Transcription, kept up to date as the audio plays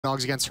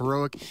Dogs against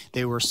Heroic.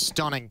 They were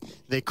stunning.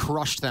 They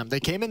crushed them. They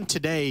came in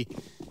today,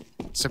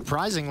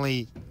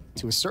 surprisingly,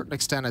 to a certain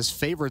extent, as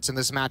favorites in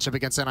this matchup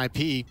against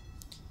NIP,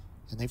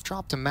 and they've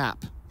dropped a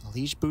map.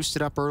 Liege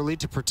boosted up early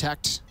to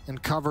protect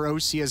and cover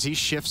OC as he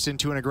shifts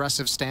into an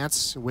aggressive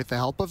stance with the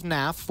help of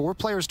NAF. 4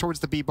 players towards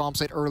the B bomb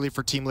site early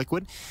for Team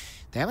Liquid.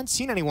 They haven't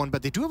seen anyone,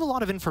 but they do have a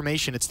lot of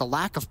information. It's the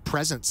lack of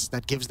presence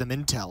that gives them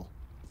intel.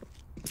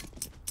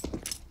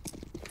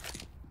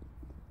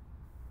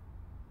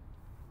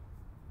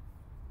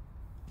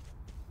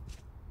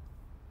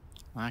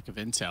 Lack of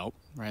intel.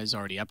 Rez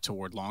already up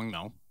toward long,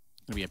 though.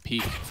 Gonna be a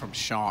peek from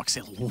Shocks.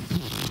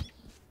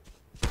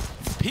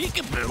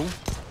 Peekaboo!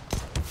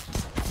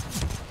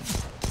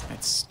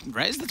 It's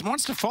Rez that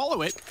wants to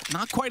follow it.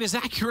 Not quite as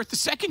accurate the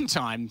second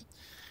time,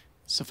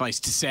 suffice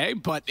to say,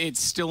 but it's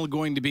still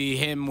going to be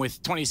him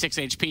with 26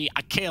 HP,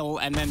 a kill,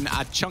 and then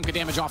a chunk of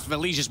damage off of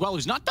Elige as well,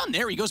 who's not done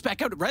there. He goes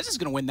back out. Rez is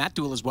going to win that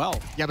duel as well.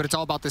 Yeah, but it's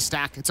all about this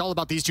stack. It's all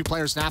about these 2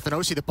 players, NAF and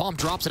OC. The bomb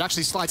drops. It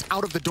actually slides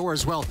out of the door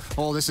as well.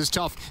 Oh, this is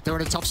tough. They're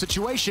in a tough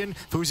situation.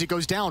 Fuzi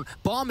goes down.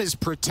 Bomb is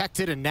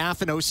protected, and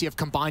NAF and OC have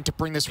combined to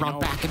bring this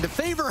round back into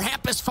favor.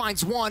 Hampus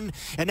finds one,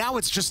 and now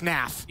it's just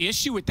NAF. The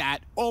issue with that,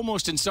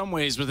 almost in some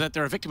ways, was that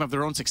they're a victim of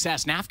their own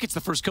success. NAF gets the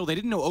first kill. They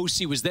didn't know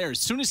OC was there. As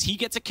soon as he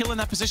gets a kill in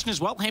that position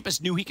as well,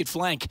 Hampus knew he could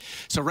flank.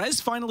 So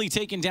Rez finally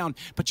taken down,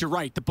 but you're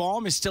right, the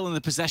bomb is still in the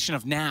possession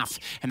of NAF,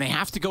 and they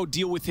have to go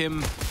deal with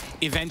him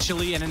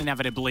eventually and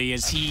inevitably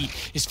as he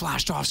is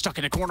flashed off, stuck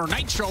in a corner.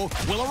 Nitro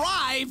will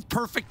arrive,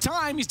 perfect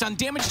time, he's done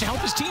damage to help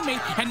his teammate,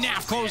 and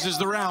NAF closes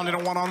the round in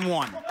a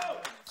one-on-one.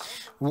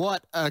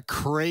 What a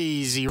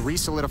crazy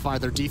re-solidify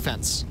their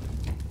defense.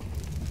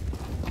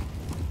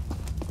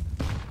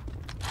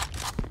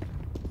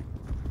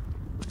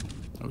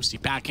 OC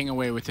backing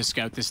away with the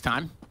scout this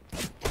time.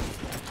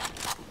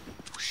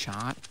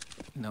 Shot,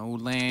 no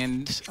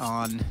land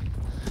on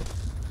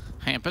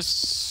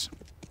Hampus.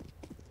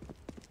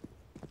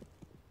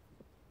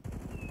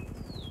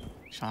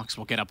 Shocks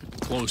will get up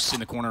close in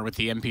the corner with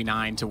the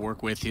MP9 to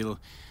work with. He'll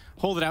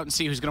hold it out and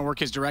see who's going to work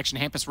his direction.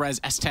 Hampus,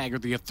 Rez, S-Tag are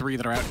the 3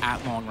 that are out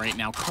at long right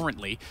now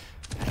currently.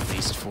 At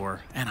least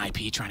for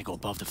NIP trying to go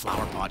above the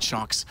flower pot.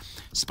 Shocks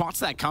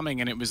spots that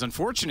coming, and it was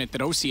unfortunate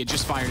that OC had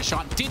just fired a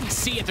shot. Didn't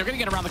see it. They're going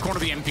to get around the corner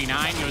of the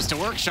MP9. Goes to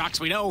work. Shocks,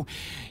 we know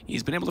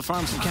he's been able to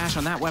farm some cash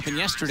on that weapon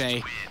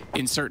yesterday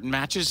in certain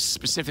matches,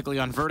 specifically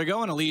on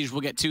Vertigo, and Elige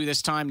will get 2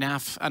 this time.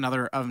 NAF,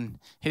 another of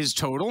his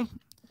total.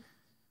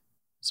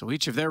 So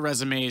each of their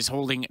resumes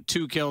holding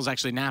 2 kills.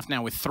 Actually, NAF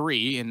now with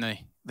 3 in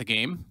the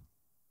game.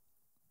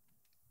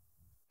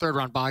 3rd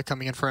round bye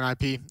coming in for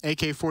NIP.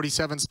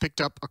 AK-47s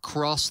picked up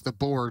across the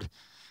board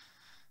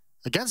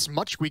against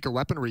much weaker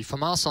weaponry.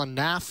 FAMAS on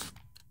NAF,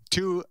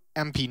 2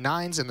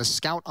 MP9s, and the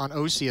Scout on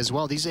OC as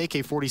well. These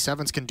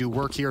AK-47s can do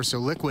work here, so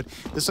Liquid,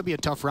 this will be a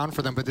tough round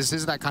for them, but this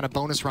is that kind of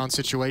bonus round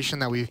situation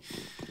that we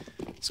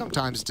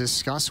sometimes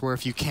discuss, where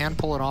if you can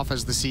pull it off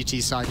as the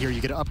CT side here,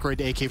 you get to upgrade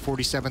to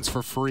AK-47s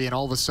for free, and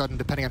all of a sudden,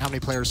 depending on how many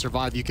players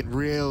survive, you can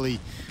really,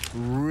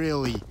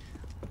 really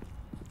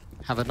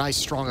have a nice,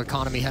 strong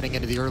economy heading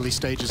into the early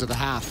stages of the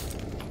half.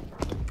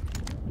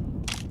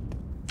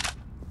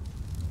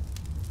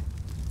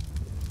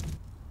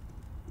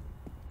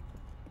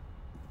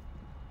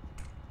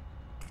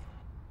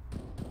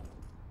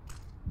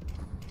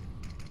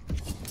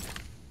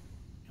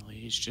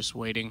 He's just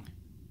waiting.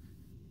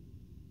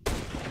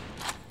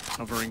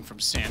 Covering from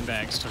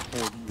sandbags to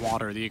hold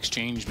water. The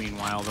exchange,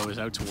 meanwhile, though, is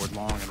out toward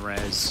long, and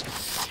Rez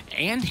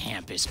and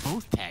Hampus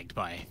both tagged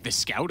by the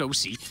Scout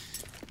OC.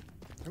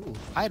 Ooh,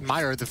 I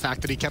admire the fact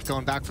that he kept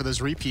going back for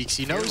those repeaks.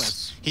 He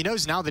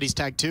knows now that he's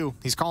tagged 2.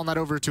 He's calling that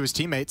over to his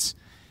teammates.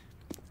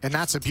 And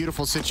that's a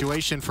beautiful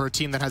situation for a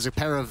team that has a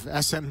pair of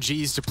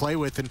SMGs to play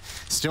with, and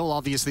still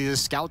obviously the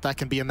Scout that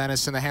can be a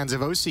menace in the hands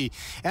of OC.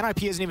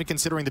 NIP isn't even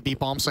considering the B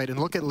bomb site, and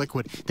look at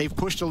Liquid. They've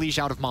pushed Elige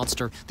out of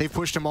Monster. They've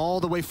pushed him all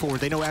the way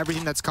forward. They know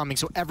everything that's coming,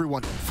 so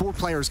everyone, 4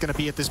 players going to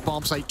be at this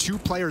bomb site. 2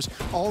 players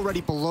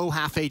already below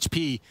half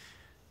HP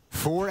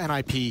for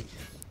NIP.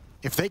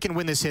 If they can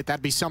win this hit,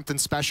 that'd be something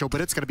special,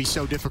 but it's going to be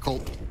so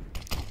difficult.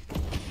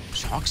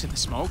 Shocks in the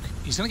smoke.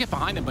 He's going to get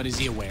behind him, but is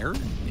he aware?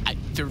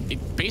 They're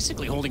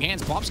basically holding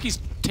hands. Plopsky's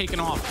taken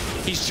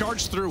off. He's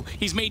charged through.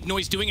 He's made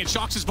noise doing it.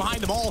 Shocks is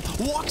behind them all.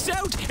 Walks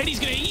out, and he's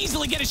going to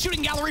easily get a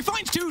shooting gallery.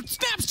 Finds 2.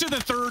 Snaps to the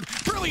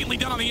 3rd. Brilliantly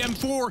done on the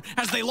M4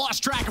 as they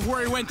lost track of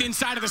where he went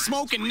inside of the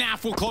smoke, and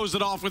NAF will close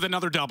it off with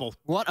another double.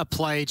 What a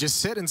play.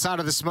 Just sit inside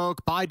of the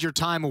smoke, bide your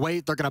time,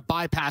 wait. They're going to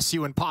bypass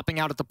you, and popping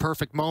out at the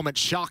perfect moment.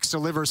 Shocks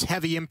delivers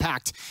heavy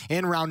impact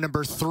in round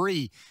number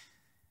 3.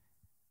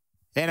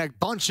 And a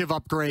bunch of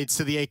upgrades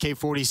to the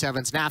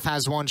AK-47s. NAF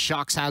has 1,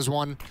 Shocks has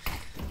 1.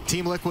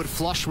 Team Liquid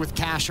flush with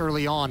cash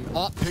early on.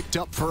 All picked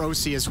up for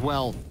OC as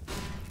well.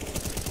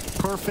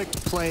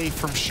 Perfect play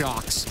from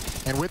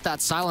Shocks. And with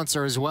that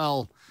silencer as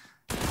well,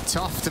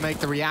 tough to make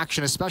the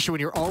reaction, especially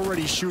when you're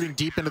already shooting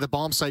deep into the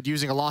bomb site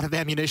using a lot of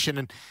ammunition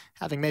and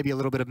having maybe a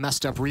little bit of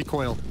messed up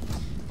recoil.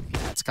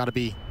 It's got to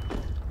be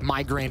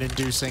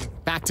migraine-inducing.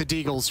 Back to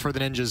Deagles for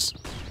the Ninjas.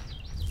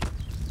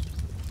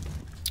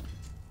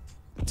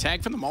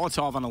 Tag from the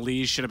Molotov on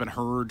Elise should have been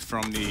heard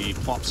from the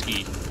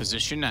Plopsky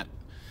position at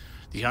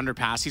the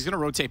underpass. He's going to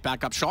rotate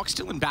back up. Shock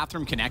still in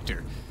bathroom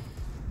connector.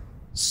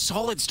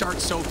 Solid start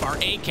so far.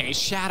 AK,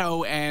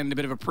 Shadow, and a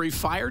bit of a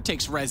pre-fire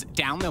takes Rez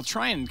down. They'll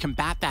try and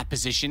combat that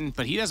position,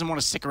 but he doesn't want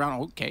to stick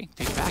around. Okay,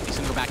 take it back. He's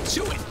going to go back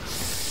to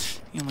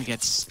it. He only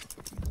gets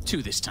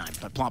 2 this time,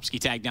 but Plopsky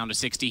tagged down to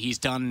 60. He's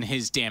done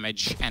his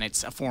damage, and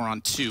it's a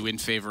 4-on-2 in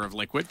favor of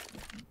Liquid.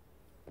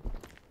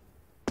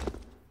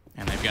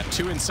 And they've got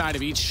 2 inside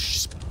of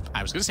each,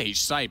 I was going to say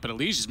each site, but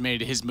Elise just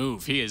made his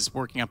move. He is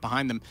working up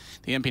behind them.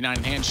 The MP9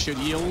 in hand should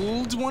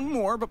yield 1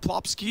 more, but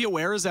Plopsky,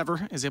 aware as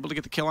ever, is able to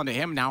get the kill onto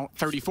him. Now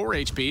 34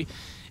 HP.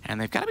 And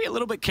they've got to be a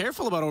little bit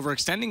careful about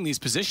overextending these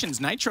positions.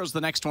 Nitro's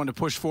the next one to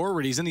push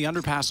forward. He's in the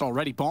underpass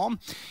already. Bomb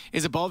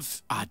is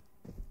above...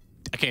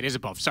 okay, it is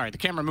above. Sorry, the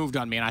camera moved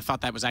on me, and I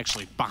thought that was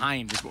actually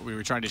behind is what we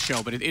were trying to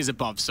show, but it is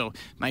above, so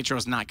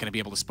Nitro's not going to be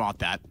able to spot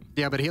that.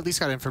 Yeah, but he at least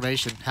got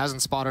information.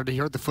 Hasn't spotted it. He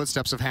heard the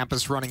footsteps of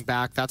Hampus running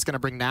back. That's going to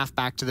bring Naf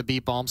back to the B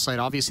bomb site.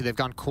 Obviously, they've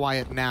gone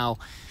quiet now,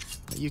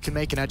 but you can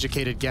make an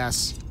educated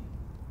guess.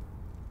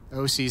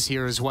 OC's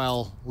here as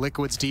well.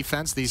 Liquid's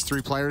defense, these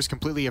 3 players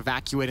completely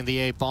evacuating the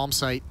A bomb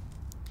site.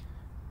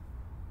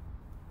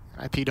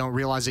 IP don't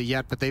realize it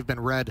yet, but they've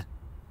been read.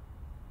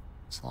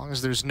 As long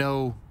as there's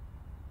no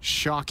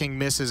shocking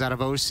misses out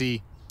of OC,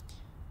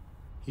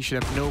 he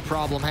should have no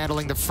problem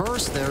handling the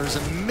first. There's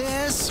a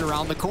miss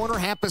around the corner.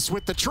 Hampus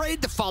with the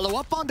trade to follow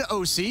up onto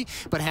OC,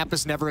 but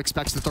Hampus never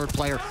expects the 3rd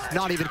player,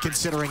 not even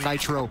considering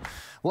Nitro.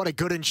 What a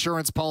good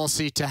insurance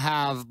policy to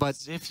have, but...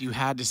 As if you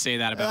had to say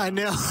that about... I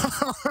know.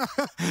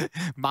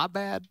 My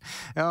bad.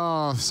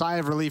 Oh, sigh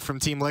of relief from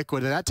Team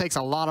Liquid. That takes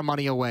a lot of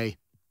money away.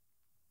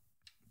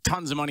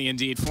 Tons of money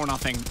indeed.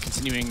 4-0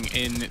 continuing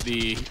in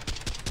the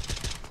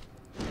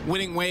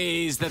winning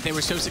ways that they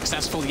were so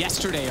successful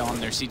yesterday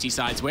on their CT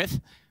sides with.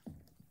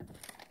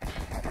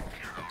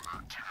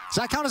 Does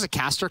that count as a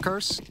caster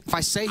curse? If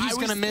I say he's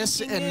going to miss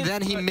and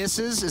then he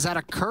misses, is that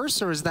a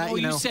curse, or is that,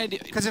 you know?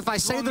 Because if I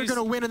say they're going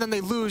to win and then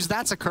they lose,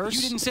 that's a curse.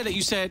 You didn't say that.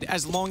 You said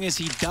as long as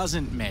he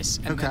doesn't miss,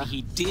 and then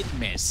he did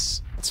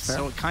miss. That's fair.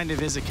 So it kind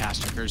of is a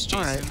caster curse, Jason.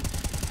 All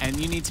right. And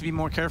you need to be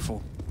more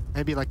careful.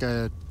 Maybe like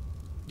a,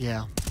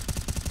 yeah.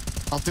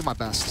 I'll do my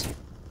best.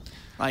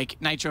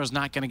 Like, Nitro's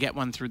not going to get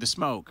one through the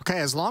smoke. Okay,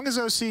 as long as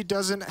OC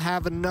doesn't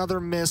have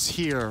another miss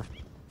here.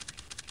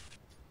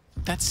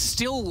 That's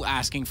still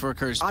asking for a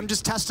curse. I'm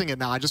just testing it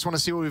now. I just want to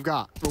see what we've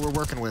got, what we're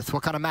working with,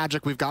 what kind of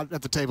magic we've got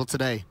at the table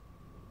today.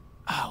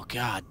 Oh,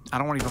 God. I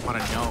don't even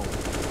want to know.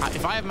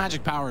 If I have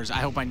magic powers, I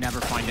hope I never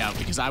find out,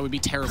 because I would be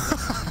terrible.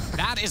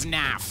 That is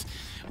Naf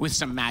with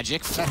some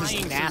magic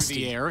flying through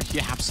the air.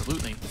 Yeah,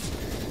 absolutely.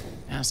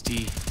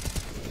 Nasty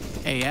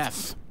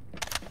AF.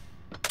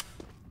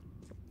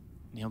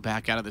 Neil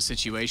back out of the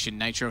situation.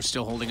 Nitro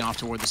still holding off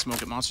toward the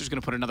smoke at Monster's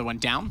going to put another one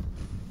down.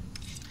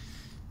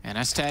 And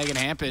S-Tag and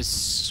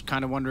Hampus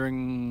kind of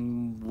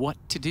wondering what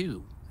to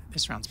do.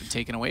 This round's been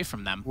taken away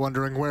from them.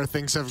 Wondering where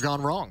things have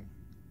gone wrong.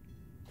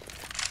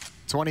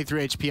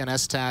 23 HP on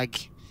S-Tag.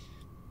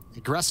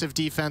 Aggressive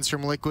defense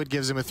from Liquid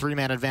gives him a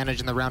 3-man advantage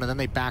in the round, and then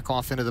they back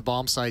off into the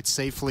bomb site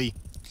safely.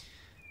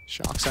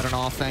 Shox at an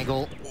off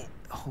angle.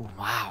 Oh,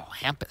 wow,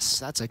 Hampus.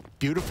 That's a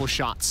beautiful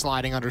shot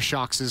sliding under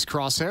Shox's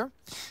crosshair.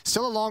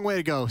 Still a long way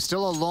to go.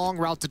 Still a long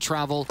route to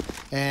travel,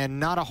 and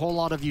not a whole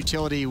lot of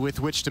utility with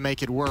which to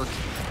make it work,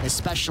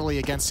 especially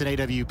against an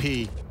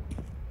AWP.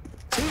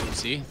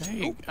 See? There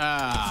you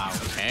go.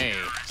 Okay.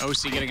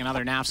 OC getting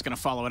another. Naf's going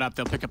to follow it up.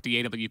 They'll pick up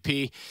the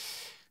AWP.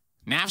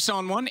 Naf's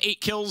on 1. 8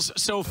 kills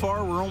so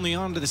far. We're only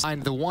on to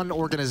the one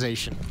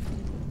organization.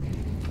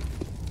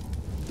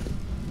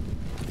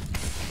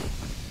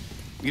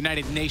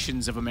 United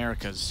Nations of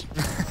Americas.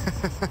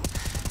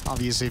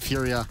 Obviously,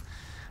 Furia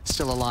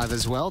still alive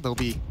as well. They'll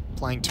be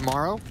playing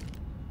tomorrow.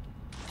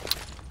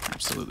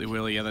 Absolutely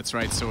will. Yeah, that's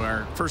right. So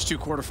our first 2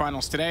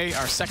 quarterfinals today,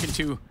 our second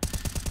 2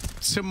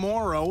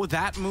 tomorrow.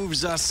 That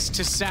moves us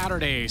to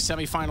Saturday,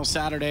 semifinal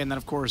Saturday, and then,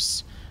 of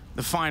course,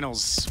 the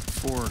finals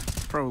for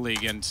Pro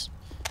League, and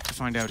to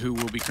find out who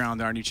will be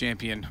crowned our new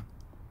champion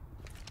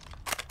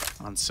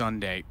on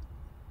Sunday.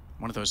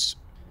 One of those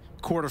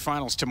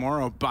quarterfinals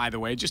tomorrow, by the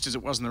way, just as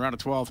it was in the round of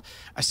 12.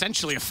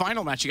 Essentially a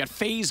final match. You got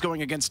FaZe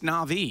going against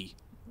Na'Vi.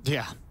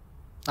 Yeah.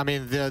 I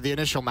mean, the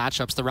initial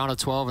matchups, the round of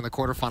 12 and the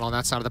quarterfinal on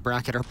that side of the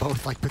bracket are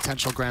both like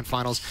potential grand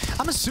finals.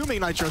 I'm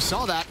assuming Nitro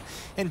saw that.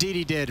 Indeed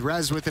he did.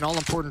 Rez with an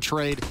all-important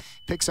trade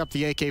picks up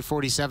the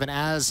AK-47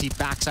 as he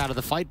backs out of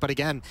the fight. But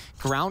again,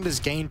 ground is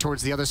gained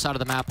towards the other side of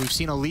the map. We've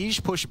seen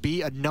Elige push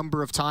B a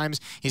number of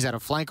times. He's had a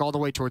flank all the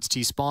way towards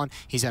T-spawn.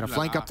 He's had a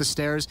flank up the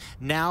stairs.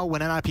 Now,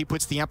 when NIP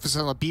puts the emphasis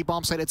on the B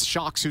bomb site, it's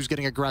Shox who's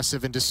getting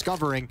aggressive and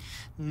discovering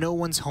no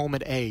one's home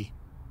at A.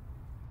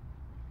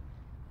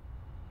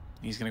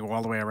 He's going to go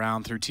all the way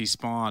around through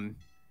T-spawn.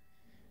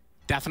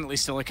 definitely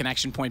still a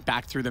connection point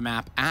back through the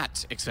map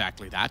at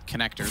exactly that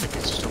connector. They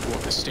can still go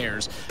up the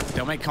stairs.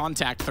 They'll make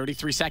contact.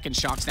 33 seconds.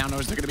 Shox now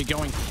knows they're going to be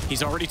going.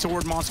 He's already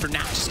toward Monster.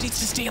 Now just needs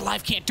to stay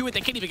alive. Can't do it. They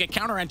can't even get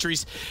counter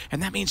entries.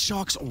 And that means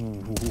Shox,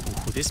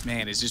 this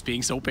man is just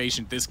being so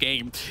patient. This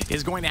game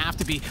is going to have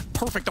to be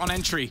perfect on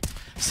entry.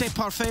 C'est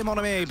parfait, mon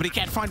ami. But he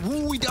can't find,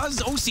 he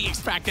does. OC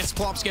extract gets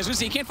Plopsky. I was going to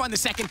say, he can't find the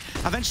second.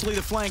 Eventually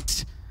the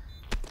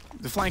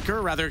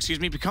flanker, rather, excuse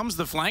me, becomes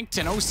the flanked,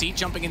 and OC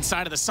jumping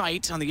inside of the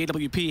site on the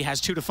AWP has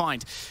 2 to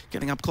find.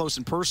 Getting up close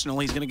and personal,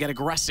 he's going to get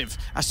aggressive,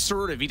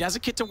 assertive. He has a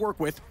kit to work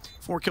with.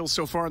 4 kills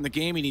so far in the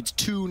game. He needs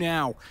 2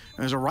 now. And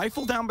there's a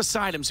rifle down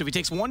beside him, so if he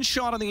takes 1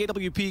 shot on the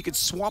AWP, he could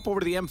swap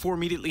over to the M4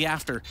 immediately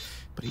after.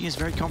 But he is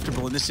very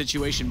comfortable in this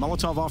situation.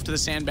 Molotov off to the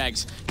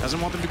sandbags. Doesn't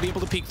want them to be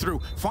able to peek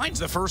through. Finds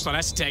the first on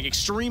S-Tag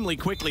extremely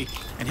quickly,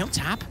 and he'll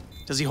tap.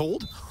 Does he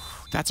hold?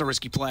 That's a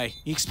risky play.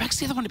 He expects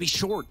the other one to be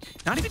short.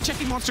 Not even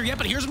checking Monster yet,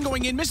 but here's him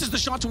going in. Misses the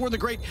shot toward the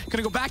grate.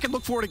 Gonna go back and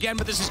look for it again,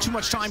 but this is too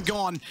much time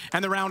gone,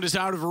 and the round is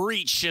out of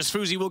reach. As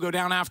Fuzi will go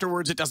down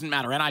afterwards, it doesn't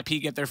matter. NIP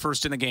get there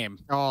first in the game.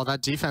 Oh,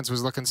 that defense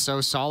was looking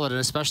so solid,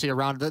 and especially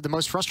around the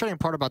most frustrating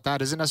part about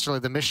that isn't necessarily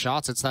the missed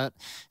shots. It's that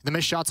the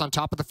missed shots on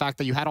top of the fact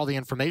that you had all the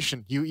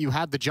information. You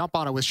had the jump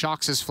on it with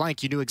Shox's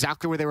flank. You knew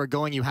exactly where they were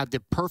going. You had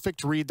the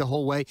perfect read the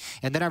whole way,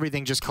 and then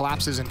everything just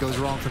collapses and goes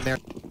wrong from there.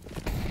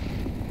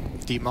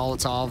 Deep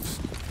Molotov.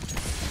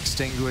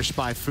 Extinguished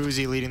by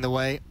Fuzi leading the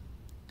way.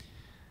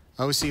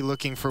 OC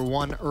looking for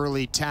 1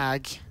 early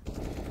tag,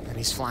 and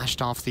he's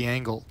flashed off the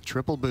angle.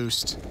 Triple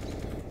boost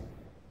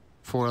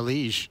for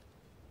Elige.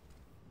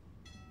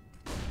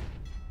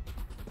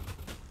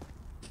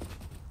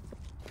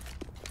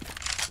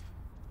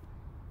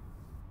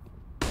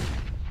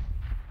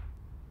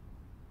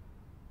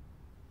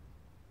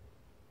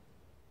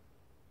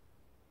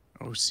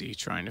 OC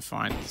trying to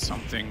find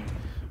something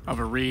of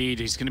a read.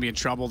 He's going to be in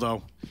trouble,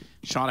 though.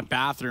 Shot at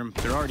Bathroom.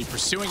 They're already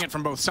pursuing it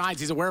from both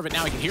sides. He's aware of it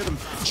now. He can hear them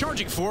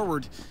charging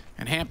forward,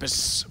 and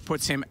Hampus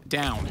puts him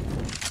down.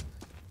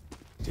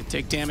 Did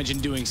take damage in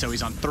doing so.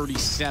 He's on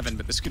 37,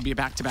 but this could be a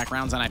back-to-back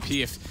rounds on IP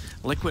if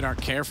Liquid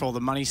aren't careful. The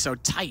money's so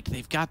tight.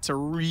 They've got to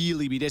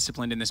really be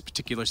disciplined in this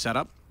particular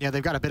setup. Yeah,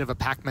 they've got a bit of a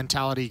pack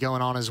mentality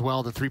going on as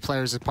well. The 3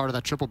 players as part of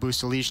that triple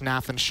boost, Elige,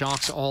 Naf, and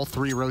Shox, all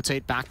 3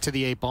 rotate back to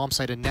the A bomb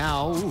site. And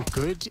now,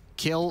 good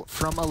kill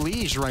from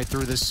Elige right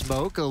through the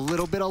smoke. A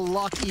little bit of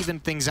luck even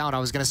things out. I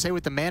was going to say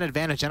with the man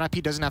advantage,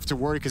 NIP doesn't have to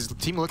worry because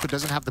Team Liquid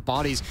doesn't have the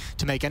bodies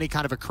to make any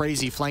kind of a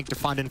crazy flank to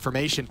find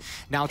information.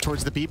 Now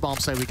towards the B bomb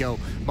site we go.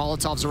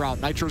 Molotovs are out.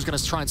 Nitro's going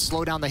to try and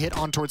slow down the hit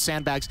on towards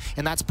sandbags,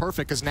 and that's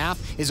perfect because Naf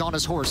is on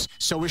his horse.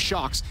 So is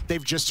Shox.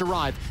 They've just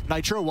arrived.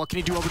 Nitro, what can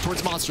he do over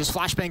towards monsters?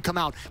 Flashbang come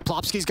out.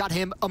 Plopsky's got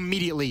him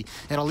immediately.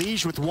 And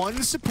Elige with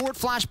 1 support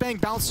flashbang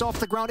bounced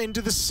off the ground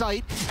into the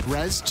site.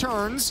 Rez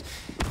turns.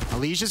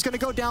 Elige is going to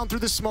go down through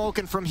the smoke,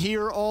 and from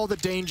here, all the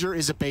danger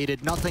is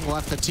abated. Nothing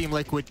left that Team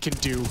Liquid can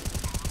do.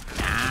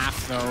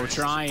 Naf, though,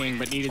 trying,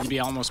 but needed to be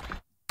almost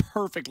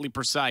perfectly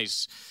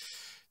precise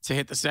to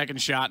hit the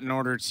second shot in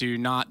order to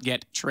not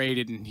get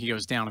traded, and he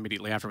goes down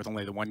immediately after with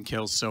only the 1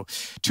 kill. So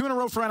 2 in a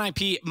row for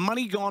NIP.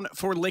 Money gone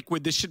for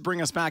Liquid. This should bring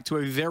us back to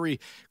a very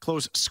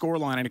close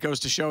scoreline, and it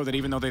goes to show that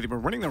even though they were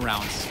winning the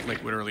rounds,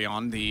 Liquid early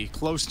on, the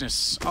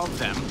closeness of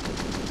them,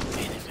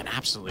 man, they've been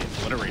absolutely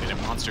obliterated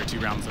in Monster 2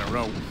 rounds in a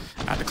row.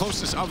 The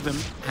closeness of them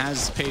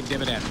has paid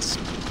dividends.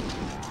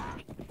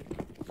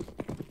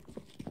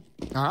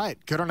 All right,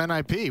 good on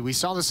NIP. We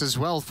saw this as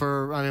well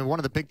for, I mean, one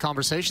of the big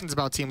conversations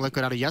about Team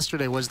Liquid out of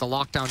yesterday was the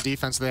lockdown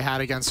defense they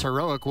had against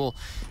Heroic. Well,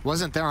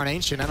 wasn't there on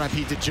Ancient.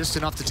 NIP did just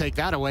enough to take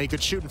that away.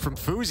 Good shooting from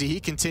Fuzi. He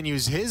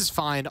continues his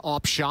fine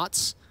op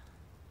shots.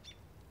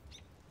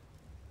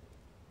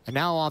 And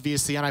now,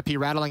 obviously, NIP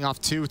rattling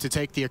off 2 to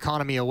take the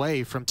economy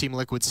away from Team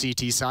Liquid's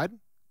CT side.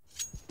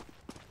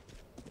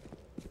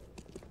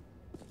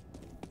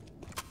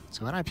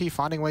 So NIP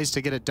finding ways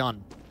to get it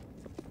done.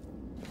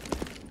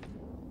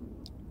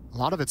 A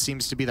lot of it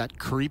seems to be that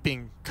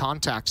creeping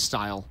contact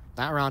style.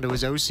 That round it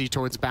was OC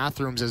towards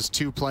bathrooms as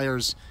 2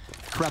 players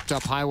crept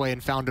up highway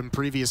and found him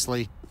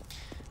previously.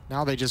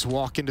 Now they just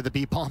walk into the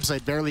B bomb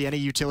site. Barely any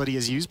utility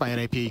is used by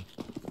NAP.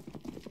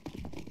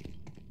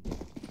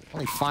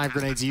 Only 5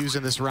 grenades used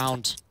in this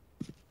round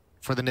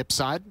for the NIP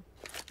side.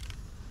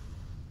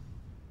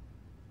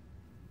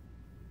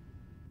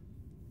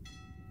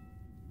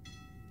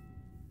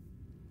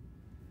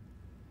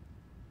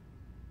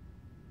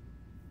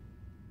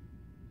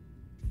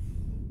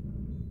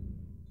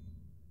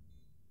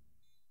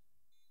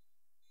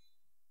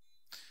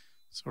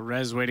 So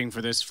Rez waiting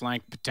for this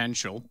flank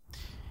potential.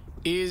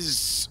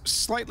 Is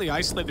slightly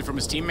isolated from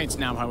his teammates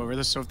now,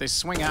 however. So if they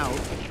swing out,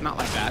 not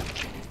like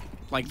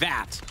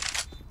that,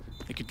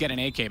 They could get an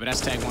AK, but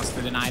S-Tag wants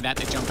to deny that.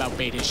 They jump out,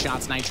 bait his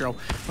shots. Nitro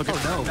looking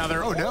for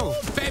another. Oh, no.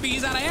 Baby,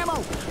 he's out of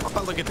ammo.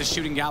 But look at the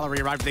shooting gallery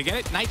arrive. Did they get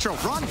it? Nitro,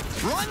 run.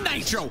 Run,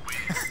 Nitro.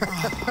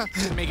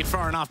 Didn't make it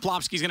far enough.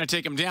 Plopsky's going to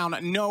take him down.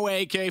 No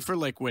AK for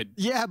Liquid.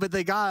 Yeah, but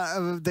they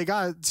got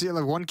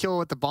like, one kill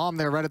with the bomb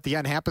there right at the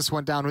end. Hampus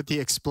went down with the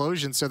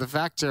explosion. So the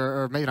fact,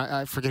 or maybe not,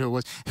 I forget who it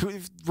was,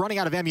 running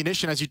out of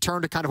ammunition as you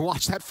turn to kind of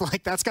watch that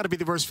flank, that's got to be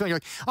the worst feeling. You're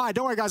like, all right,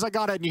 don't worry, guys, I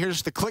got it. And you hear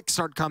just the clicks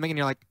start coming, and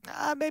you're like,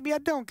 maybe I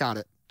don't got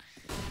it.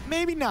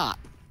 Maybe not.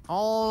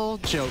 All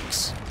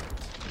jokes.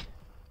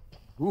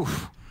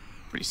 Oof.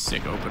 Pretty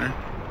sick opener.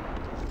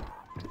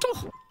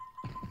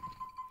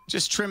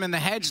 Just trimming the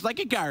hedge like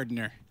a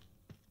gardener.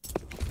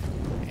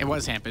 It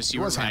was Hampus, you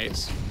were right.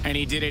 Hampus. And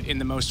he did it in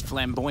the most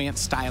flamboyant,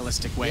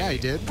 stylistic way. Yeah, he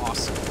did.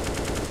 Awesome.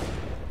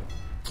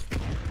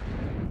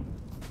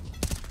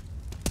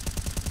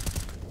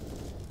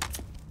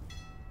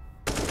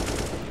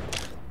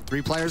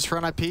 Three players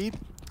for NIP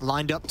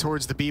lined up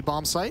towards the B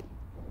bomb site.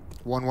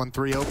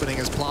 1-1-3 opening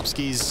as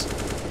Plopsky's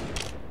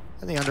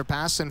in the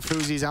underpass and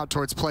Fuzi's out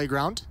towards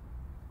playground.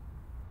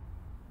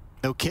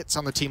 No kits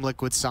on the Team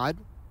Liquid side.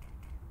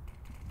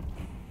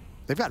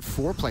 They've got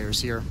 4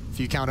 players here, if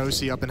you count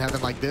OC up in heaven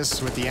like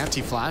this with the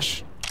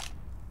anti-flash.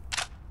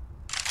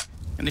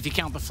 And if you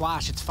count the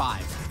flash, it's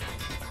 5.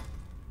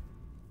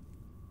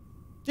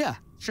 Yeah.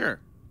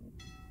 Sure.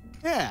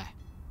 Yeah.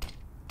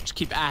 Just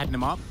keep adding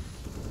them up.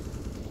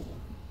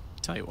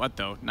 Tell you what,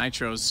 though,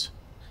 Nitro's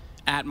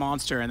at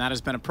Monster, and that has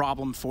been a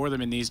problem for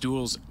them in these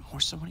duels. More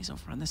so when he's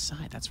over on this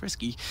side. That's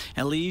risky.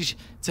 Elige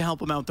to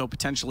help him out, though,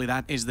 potentially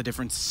that is the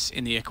difference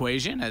in the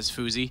equation as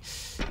Fuzi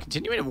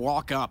continuing to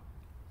walk up.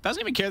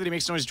 Doesn't even care that he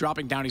makes noise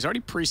dropping down. He's already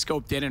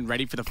pre-scoped in and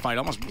ready for the fight.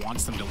 Almost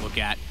wants them to look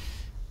at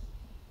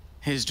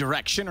his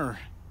direction or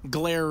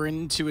glare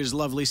into his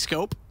lovely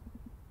scope.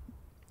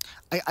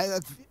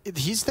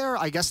 He's there,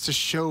 I guess, to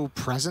show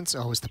presence.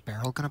 Oh, is the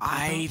barrel going to pop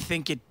I out?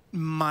 think it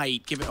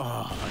might give it.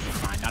 Oh,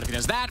 never mind. Not if he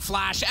does that.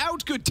 Flash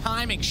out. Good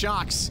timing.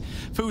 Shocks.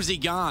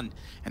 Fuzi gone.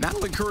 And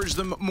that'll encourage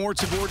them more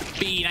toward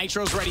B.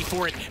 Nitro's ready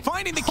for it.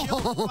 Finding the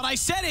kill. But I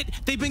said it.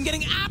 They've been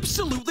getting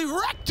absolutely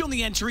wrecked on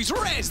the entries.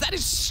 Rez, that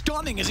is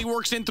stunning as he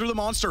works in through the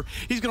monster.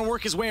 He's going to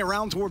work his way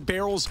around toward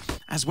barrels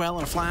as well.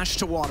 And a flash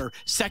to water.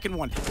 Second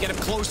one. Get him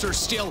closer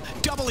still.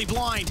 Doubly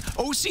blind.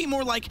 OC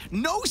more like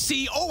no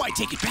see. Oh, I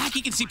take it back.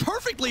 He can see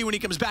perfectly when he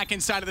comes back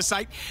inside of the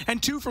site.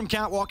 And 2 from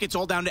Catwalk. It's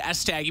all down to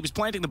S-Tag. He was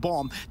planting the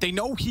bomb. They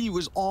know he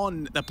was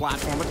on the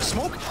platform, but the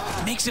smoke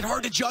makes it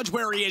hard to judge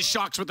where he is.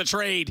 Shocks with the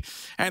trade,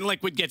 and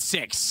Liquid gets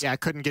 6. Yeah,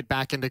 couldn't get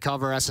back into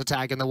cover.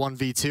 S-Attack in the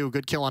 1v2.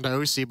 Good kill onto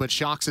OC, but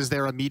Shocks is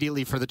there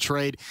immediately for the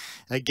trade.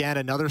 Again,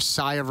 another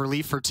sigh of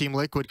relief for Team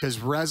Liquid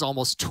because Rez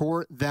almost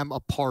tore them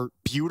apart.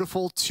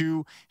 Beautiful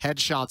 2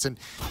 headshots, and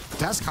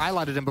Desk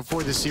highlighted him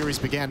before the series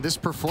began. This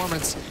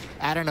performance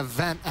at an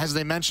event, as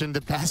they mentioned,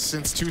 the best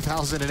since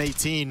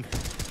 2018.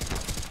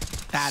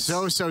 That's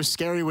so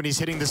scary when he's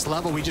hitting this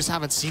level. We just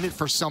haven't seen it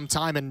for some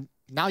time, and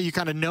now you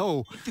kind of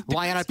know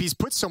why NIP's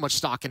put so much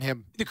stock in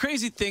him. The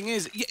crazy thing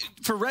is, yeah,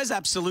 for Rez,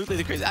 absolutely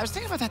the crazy. I was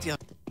thinking about that the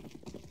other.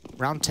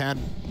 Round 10.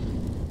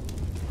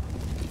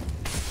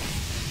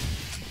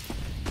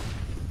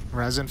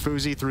 Rez and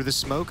Fuzi through the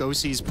smoke.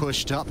 OC's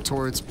pushed up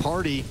towards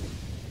Party.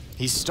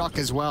 He's stuck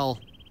as well.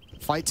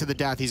 Fight to the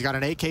death. He's got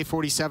an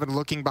AK-47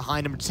 looking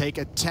behind him to take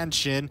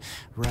attention.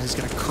 Rez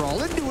gonna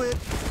crawl into it.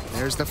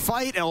 There's the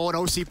fight. Oh, and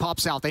OC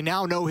pops out. They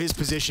now know his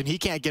position. He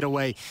can't get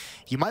away.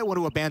 You might want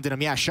to abandon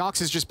him. Yeah, Shocks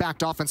has just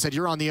backed off and said,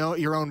 you're on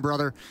your own,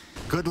 brother.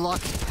 Good luck.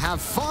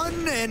 Have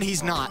fun. And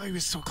he's not. Oh, he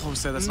was so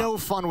close there. No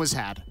fun was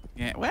had.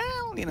 Yeah,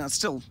 well, you know,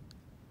 still,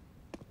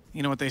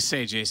 you know what they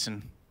say,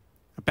 Jason.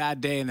 A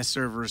bad day in the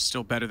server is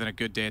still better than a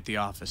good day at the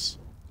office.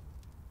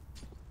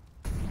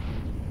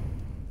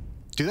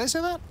 Do they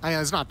say that?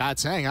 It's not a bad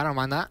saying. I don't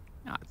mind that.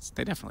 No,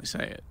 they definitely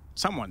say it.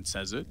 Someone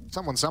says it.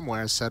 Someone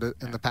somewhere has said it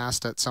in the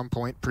past at some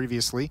point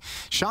previously.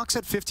 Shock's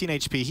at 15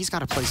 HP. He's got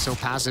to play so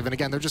passive. And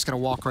again, they're just going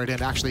to walk right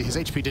in. Actually, his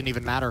HP didn't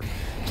even matter.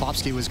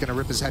 Plopsky was going to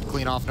rip his head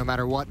clean off no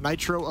matter what.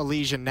 Nitro,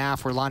 Elige, and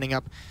Naf were lining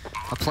up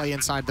a play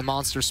inside the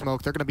monster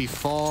smoke. They're going to be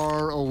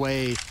far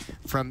away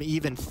from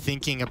even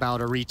thinking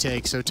about a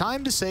retake. So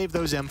time to save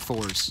those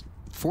M4s.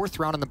 4th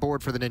round on the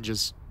board for the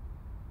Ninjas.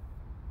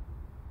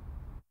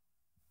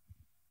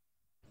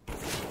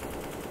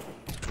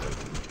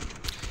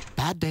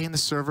 Bad day in the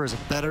server is a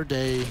better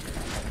day.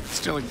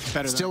 Still a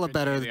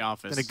better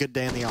than a good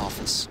day in the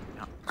office.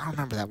 No. I don't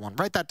remember that one.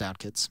 Write that down,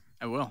 kids.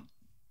 I will.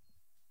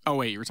 Oh,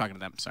 wait, you were talking to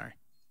them. Sorry.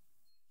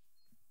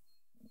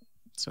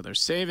 So they're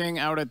saving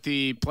out at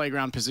the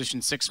playground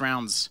position 6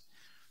 rounds.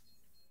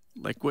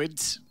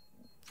 Liquids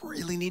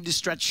really need to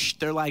stretch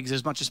their legs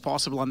as much as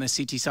possible on this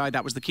CT side.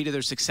 That was the key to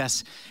their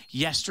success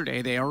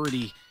yesterday. They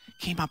already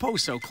came up oh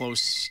so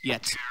close,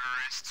 yet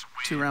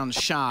 2 rounds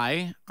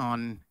shy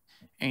on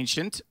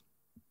Ancient.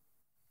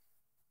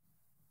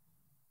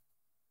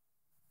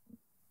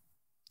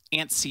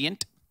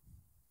 Ancient.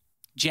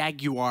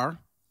 Jaguar.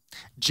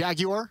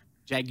 Jaguar?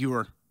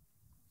 Jaguar.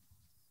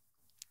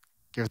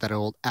 Give it that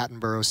old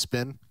Attenborough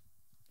spin.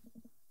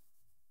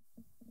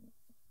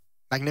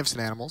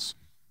 Magnificent animals.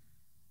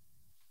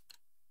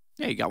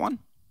 Yeah, you got one?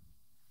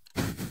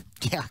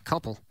 Yeah, a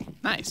couple.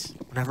 Nice.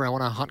 Whenever I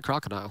want to hunt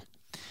crocodile.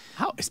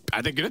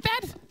 Are they good at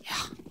that? Yeah.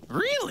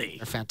 Really?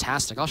 They're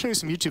fantastic. I'll show you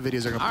some YouTube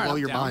videos that are going to blow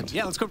your mind.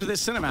 Yeah, let's go up to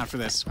this cinema after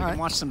this. We can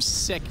watch some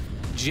sick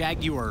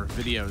Jaguar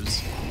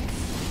videos.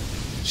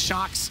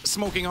 Shocks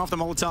smoking off the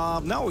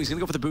Molotov. No, he's going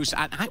to go for the boost.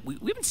 We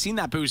haven't seen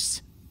that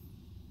boost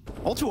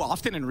all too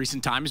often in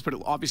recent times, but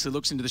it obviously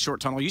looks into the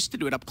short tunnel. Used to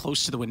do it up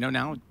close to the window.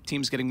 Now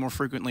teams getting more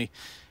frequently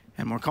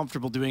and more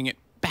comfortable doing it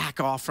back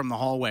off from the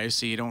hallway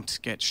so you don't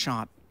get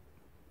shot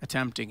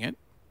attempting it.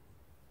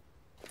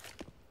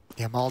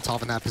 Yeah,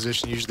 Molotov in that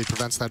position usually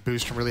prevents that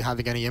boost from really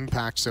having any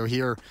impact. So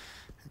here,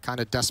 kind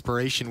of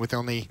desperation with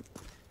only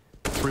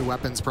 3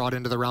 weapons brought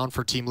into the round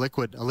for Team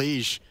Liquid.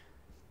 Elige.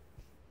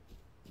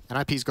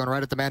 NIP's going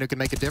right at the man who can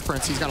make a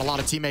difference. He's got a lot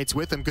of teammates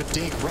with him. Good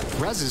dink.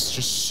 Rez is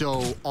just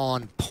so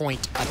on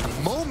point at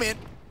the moment.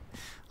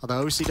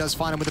 Although OC does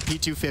find him with a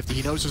P250.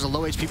 He knows there's a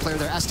low HP player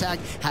there. S-Tag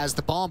has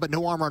the bomb, but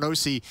no armor on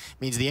OC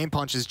means the aim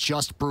punch is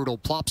just brutal.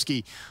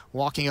 Plopsky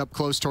walking up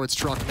close towards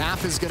Truck.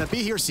 Naf is going to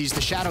be here, sees the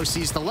shadow,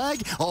 sees the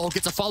leg. Oh,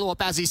 gets a follow-up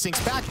as he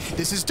sinks back.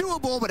 This is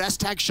doable, but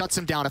S-Tag shuts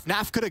him down. If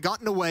Naf could have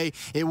gotten away,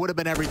 it would have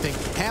been everything.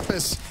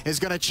 Hampus is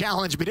going to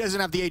challenge, but he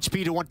doesn't have the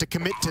HP to want to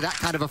commit to that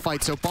kind of a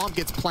fight, so bomb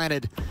gets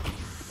planted.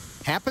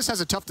 Hampus has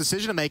a tough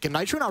decision to make, and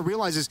Nitro now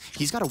realizes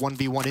he's got a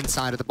 1v1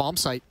 inside of the bomb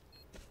site.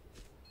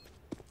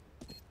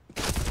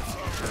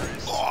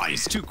 Oh,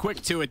 he's too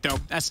quick to it, though.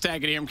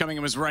 S-Tag at him coming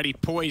in was ready,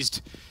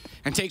 poised,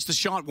 and takes the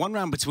shot. 1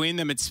 round between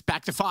them. It's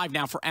back to 5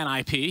 now for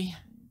NIP.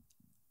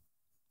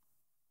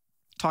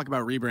 Talk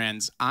about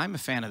rebrands. I'm a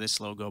fan of this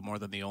logo more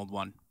than the old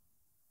one.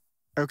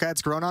 Okay,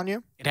 it's grown on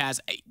you? It has.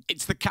 I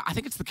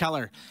think it's the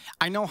color.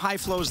 I know high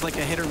flow is like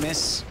a hit or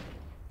miss,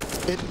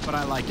 but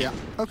I like it.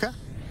 Okay.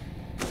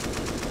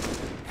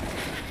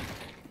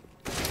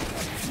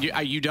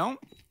 You don't?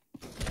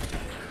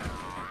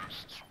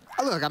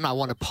 Look, I'm not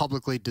one to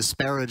publicly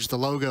disparage the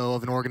logo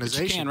of an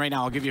organization. But you can right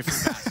now. I'll give you a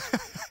free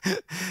pass.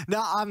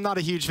 No, I'm not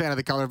a huge fan of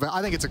the color, but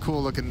I think it's a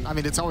cool looking. I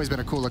mean, it's always been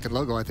a cool looking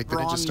logo. I think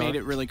Braun made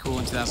it really cool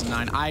in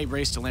 2009. I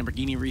raced a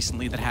Lamborghini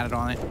recently that had it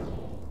on it.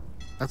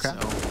 Okay. So,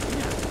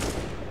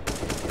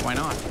 yeah. Why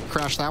not?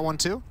 Crash that one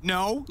too?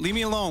 No, leave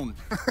me alone.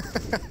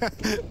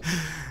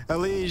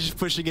 Elige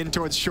pushing in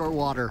towards short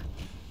water.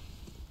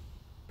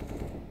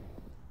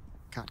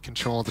 Got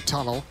control of the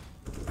tunnel.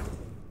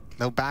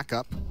 No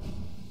backup.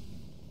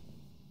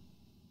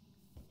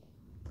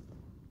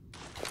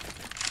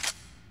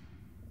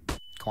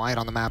 Quiet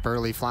on the map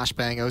early.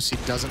 Flashbang.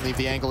 OC doesn't leave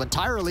the angle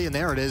entirely, and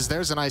there it is.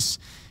 There's a nice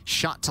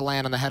shot to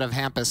land on the head of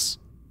Hampus.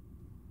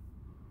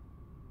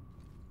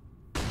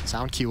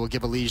 Sound Q will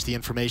give Elige the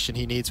information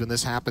he needs when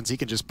this happens. He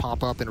can just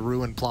pop up and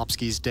ruin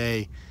Plopsky's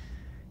day.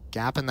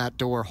 Gap in that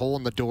door, hole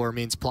in the door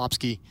means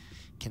Plopsky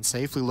can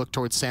safely look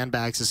towards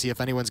sandbags to see if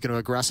anyone's going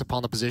to aggress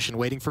upon the position,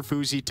 waiting for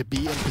Fuzi to be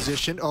in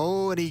position.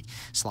 Oh, and he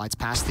slides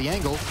past the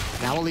angle.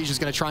 Now Elige is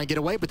going to try and get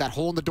away, but that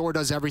hole in the door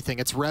does everything.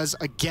 It's Rez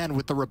again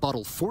with the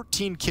rebuttal.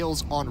 14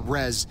 kills on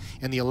Rez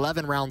in the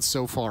 11 rounds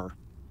so far.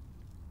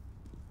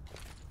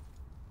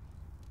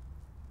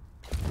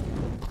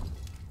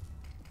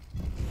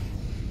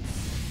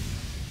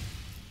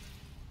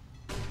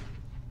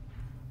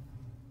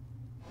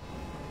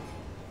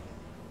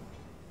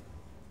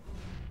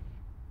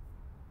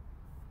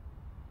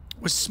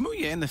 Was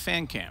Smooya in the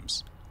fan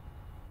cams?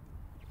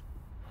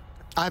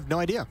 I have no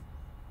idea,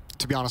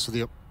 to be honest with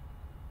you.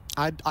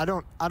 I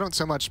don't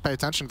so much pay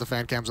attention to the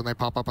fan cams when they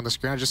pop up on the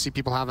screen. I just see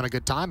people having a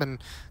good time,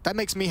 and that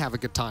makes me have a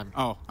good time.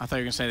 Oh, I thought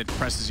you were gonna say that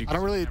depresses you. I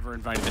don't really. Never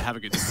invited to have a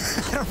good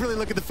time. I don't really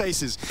look at the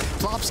faces.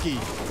 Plopsky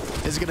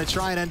is gonna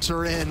try and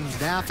enter in.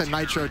 Naf and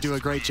Nitro do a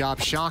great job.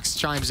 Shocks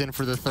chimes in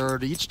for the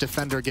third. Each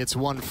defender gets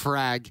 1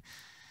 frag,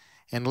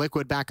 and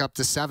Liquid back up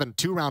to 7.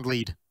 2-round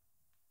lead.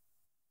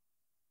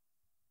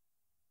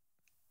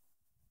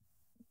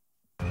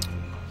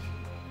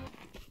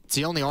 It's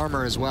the only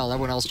armor as well.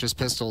 Everyone else just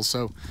pistols,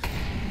 so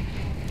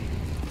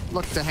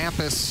look to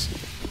Hampus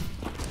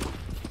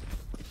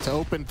to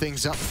open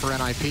things up for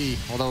NIP.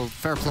 Although,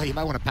 fair play, you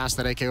might want to pass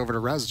that AK over to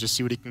Rez, just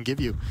see what he can give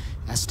you.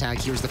 S-Tag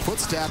hears the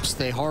footsteps.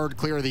 They hard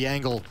clear the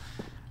angle.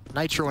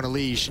 Nitro and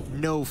Elige,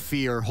 no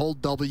fear.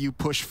 Hold W,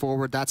 push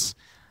forward. That's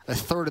a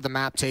third of the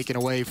map taken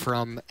away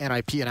from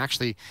NIP, and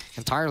actually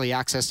entirely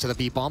access to the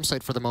B bomb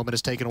site for the moment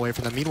is taken away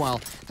from them. Meanwhile,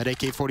 that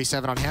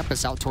AK-47 on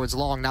Hampus out towards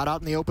long, not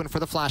out in the open for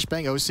the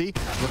flashbang. OC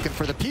looking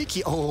for the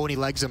peek. Oh, and he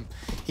legs him.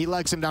 He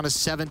legs him down to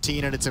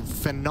 17, and it's a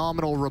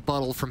phenomenal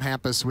rebuttal from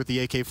Hampus with the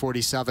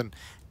AK-47.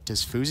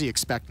 Does Fuzi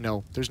expect?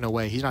 No, there's no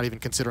way. He's not even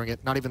considering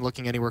it, not even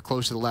looking anywhere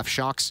close to the left.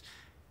 Shocks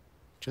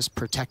just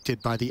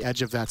protected by the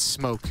edge of that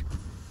smoke.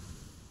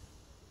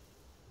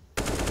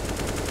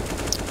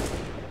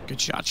 Good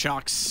shot,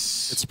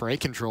 Shocks. It's spray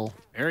control.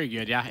 Very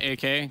good, yeah.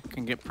 AK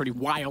can get pretty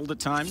wild at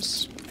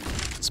times.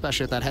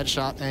 Especially at that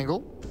headshot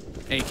angle.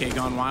 AK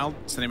Gone Wild,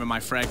 it's the name of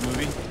my frag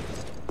movie.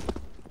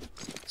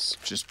 It's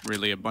just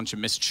really a bunch of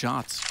missed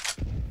shots.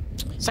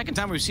 Second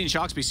time we've seen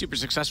Shocks be super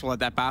successful at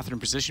that bathroom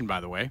position,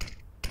 by the way.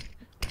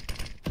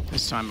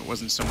 This time it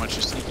wasn't so much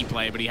a sneaky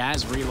play, but he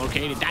has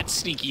relocated. That's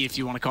sneaky, if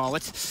you want to call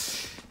it.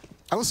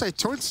 I will say,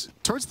 towards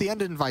the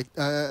end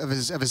of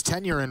his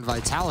tenure in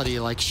Vitality,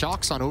 like,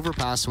 Shocks on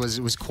Overpass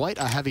was quite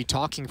a heavy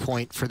talking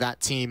point for that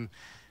team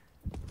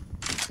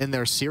in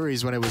their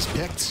series when it was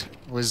picked,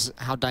 was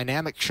how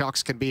dynamic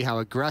Shocks can be, how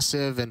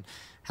aggressive, and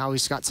how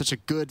he's got such a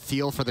good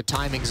feel for the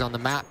timings on the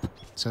map.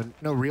 So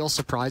no real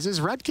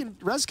surprises.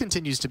 Rez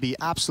continues to be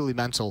absolutely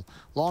mental.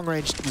 Long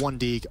range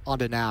 1D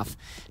onto Naf.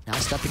 Now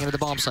stepping into the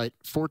bomb site.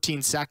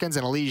 14 seconds,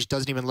 and Elige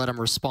doesn't even let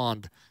him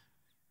respond.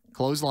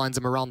 Clotheslines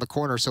him around the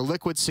corner, so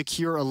Liquid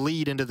secure a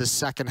lead into the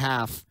second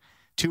half.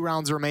 2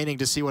 rounds remaining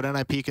to see what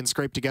NIP can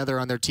scrape together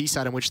on their T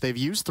side, in which they've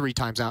used 3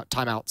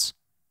 timeouts.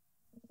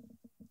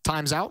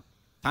 Time's out?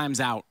 Time's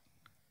out.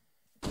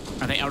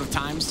 Are they out of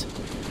times?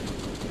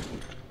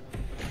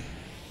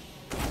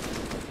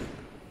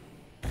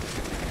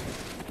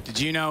 Did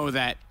you know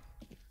that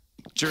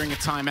during a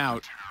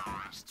timeout,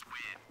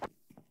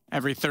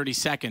 every 30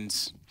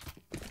 seconds,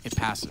 it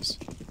passes?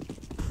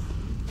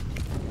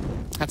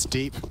 That's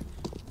deep.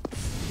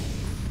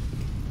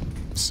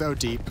 So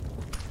deep.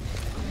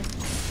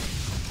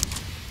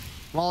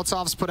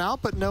 Molotov's put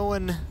out, but no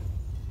one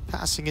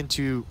passing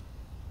into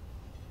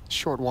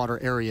short water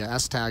area.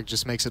 S-Tag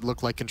just makes it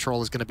look like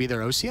control is going to be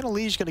there. OC and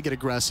Elige going to get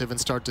aggressive and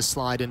start to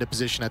slide into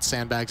position at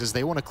sandbags as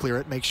they want to clear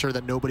it, make sure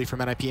that nobody from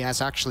NIP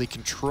is actually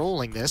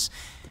controlling this.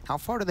 How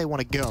far do they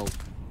want to go?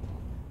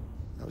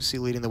 OC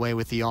leading the way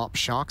with the op.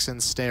 Shocks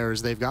and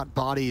Stairs. They've got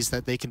bodies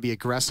that they can be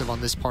aggressive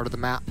on this part of the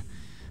map.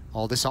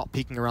 All this op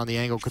peeking around the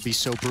angle could be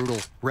so brutal.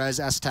 Rez,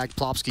 S-Tag,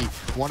 Plopsky.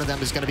 One of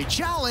them is going to be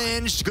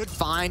challenged. Good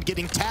find,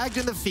 getting tagged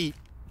in the feet.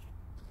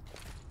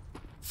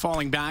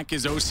 Falling back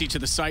is OC to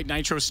the site.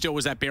 Nitro still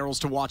was at barrels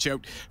to watch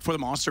out for the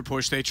monster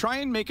push. They try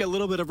and make a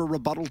little bit of a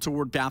rebuttal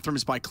toward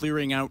bathrooms by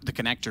clearing out the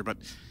connector, but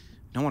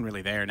no one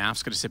really there.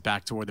 Naf's going to sit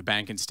back toward the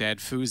bank instead.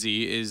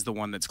 Fuzi is the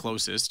one that's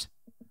closest.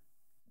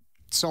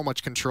 So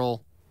much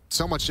control,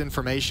 so much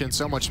information,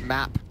 so much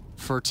map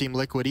for Team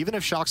Liquid. Even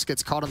if Shocks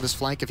gets caught on this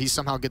flank, if he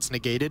somehow gets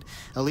negated,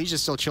 Elige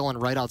is still chilling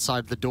right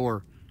outside the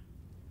door,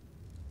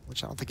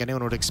 which I don't think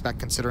anyone would expect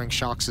considering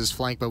Shocks'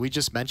 flank, but we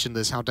just mentioned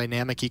this, how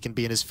dynamic he can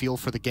be in his feel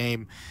for the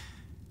game.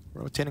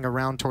 Rotating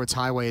around towards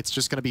Highway, it's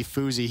just going to be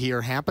Fuzi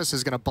here. Hampus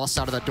is going to bust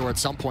out of that door at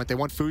some point. They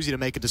want Fuzi to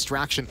make a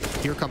distraction.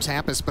 Here comes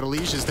Hampus, but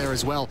Elige is there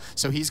as well,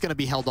 so he's going to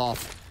be held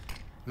off.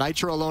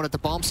 Nitro alone at the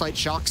bomb site.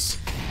 Shocks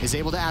is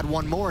able to add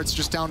one more. It's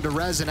just down to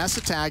Rez and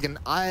Esatag, and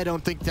I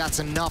don't think that's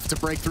enough to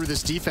break through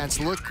this defense.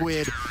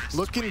 Liquid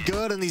looking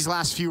good in these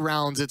last few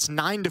rounds. It's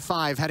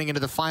 9-5 heading into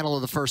the final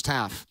of the first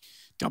half.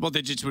 Double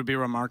digits would be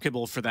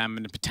remarkable for them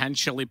and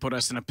potentially put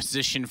us in a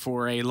position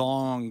for a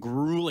long,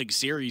 grueling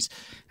series,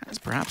 as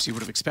perhaps you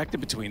would have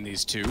expected between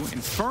these two.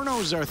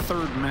 Inferno's our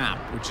third map,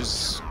 which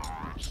is,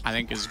 I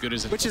think, as good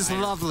as it. Which is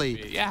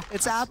lovely. Yeah.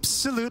 It's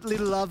absolutely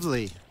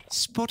lovely.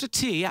 Spot of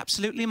tea,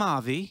 absolutely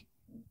Marvy.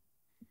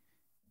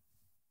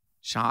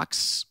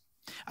 Shocks.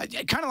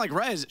 Kind of like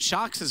Rez.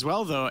 Shocks as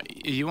well, though.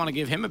 You want to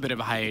give him a bit of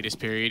a hiatus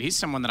period. He's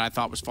someone that I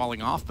thought was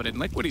falling off, but in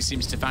Liquid he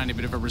seems to find a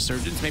bit of a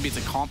resurgence. Maybe it's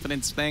a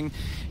confidence thing.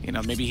 You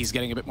know, maybe he's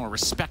getting a bit more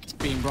respect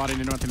being brought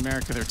into North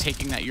America. They're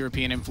taking that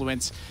European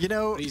influence. You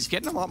know, but he's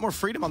getting a lot more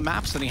freedom on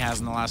maps than he has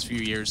in the last few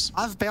years.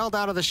 I've bailed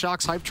out of the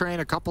Shocks hype train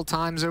a couple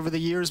times over the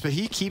years, but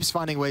he keeps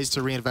finding ways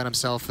to reinvent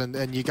himself,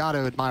 and you got to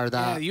admire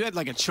that. Yeah, you had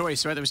like a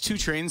choice, right? There was 2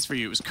 trains for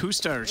you. It was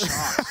Kusta or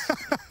Shocks.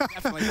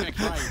 Definitely picked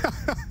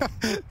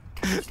right.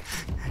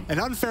 An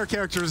unfair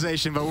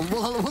characterization, but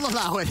we'll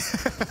allow it.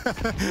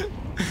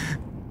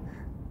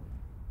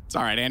 It's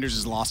all right. Anders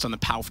is lost on the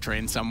PAUF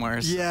train somewhere.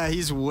 Yeah,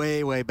 he's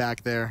way, way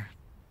back there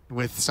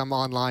with some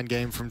online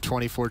game from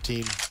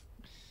 2014.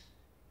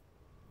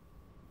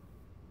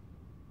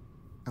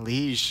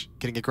 Elige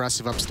getting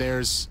aggressive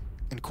upstairs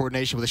in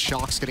coordination with the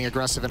Shocks getting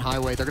aggressive in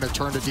Highway. They're going to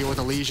turn to deal with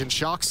Elige, and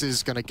Shocks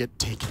is going to get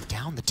taken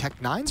down. The Tech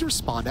 9s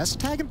respond.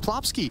 S-Tag and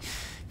Plopsky,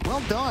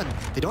 well done.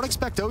 They don't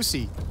expect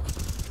OC,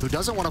 who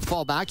doesn't want to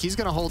fall back. He's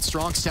going to hold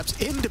strong, steps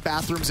into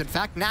bathrooms. In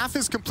fact, Naf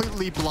is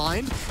completely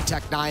blind.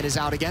 Tech 9 is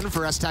out again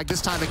for S-Tag.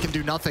 This time it can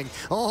do nothing.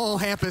 Oh,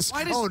 Hampus.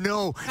 Oh,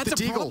 no. That's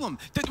a problem.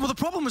 Well, the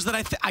problem is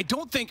that I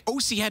don't think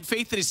OC had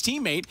faith in his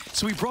teammate,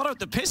 so he brought out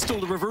the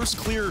pistol to reverse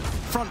clear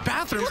front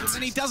bathrooms, and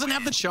then he doesn't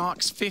have the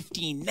Shocks.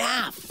 15.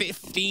 Naf,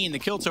 15. The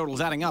kill total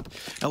is adding up.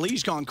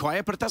 Elige gone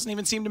quiet, but it doesn't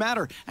even seem to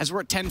matter, as we're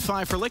at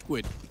 10-5 for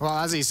Liquid. Well,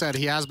 as he said,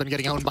 he has been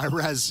getting owned by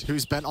Rez,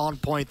 who's been on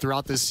point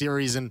throughout this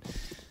series, and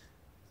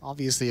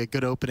obviously a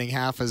good opening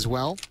half as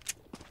well.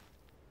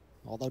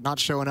 Although not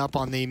showing up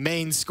on the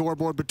main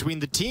scoreboard between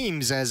the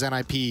teams, as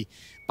NIP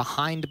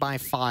behind by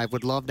 5.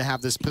 Would love to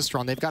have this pistol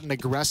on. They've got an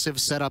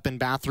aggressive setup in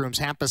bathrooms.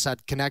 Hampus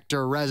at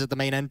connector, Rez at the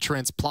main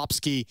entrance,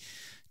 Plopsky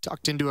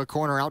tucked into a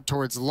corner out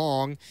towards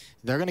long.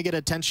 They're going to get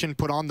attention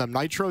put on them.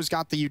 Nitro's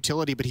got the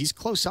utility, but he's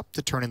close up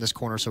to turn in this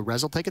corner, so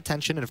Rez will take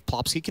attention, and if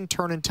Plopsky can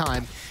turn in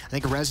time, I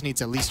think Rez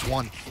needs at least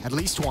one. At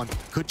least one.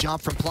 Good job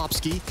from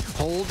Plopsky,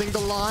 holding the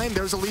line.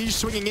 There's Elige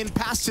swinging in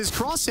past his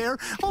crosshair.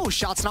 Oh,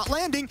 shot's not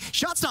landing.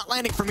 Shot's not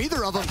landing from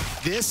either of them.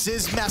 This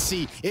is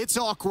messy. It's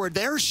awkward.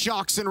 There's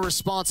Shocks in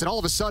response, and all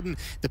of a sudden,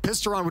 the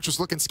pistol round, which was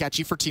looking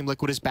sketchy for Team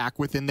Liquid, is back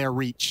within their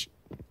reach.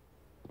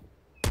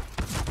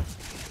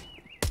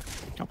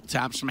 Couple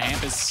taps from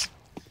Hampus.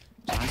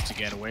 Tries to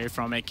get away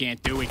from it,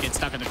 can't do it. Gets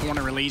stuck in the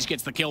corner, Elige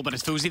gets the kill, but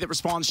it's Fuzi that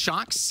responds.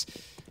 Shocks.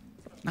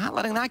 Not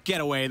letting that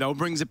get away, though.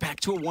 Brings it back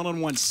to a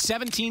one-on-one.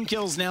 17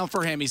 kills now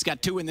for him. He's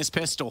got 2 in this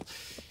pistol.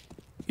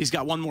 He's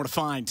got 1 more to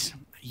find.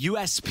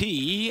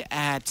 USP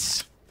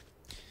at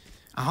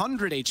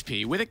 100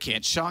 HP with a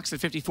kit. Shocks at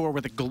 54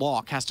 with a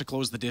Glock. Has to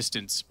close the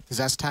distance.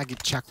 Does S-Tag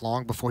check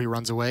long before he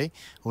runs away?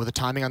 Or the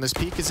timing on this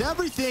peak is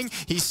everything.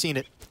 He's seen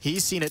it.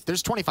 He's seen it.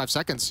 There's 25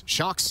 seconds.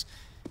 Shocks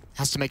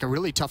has to make a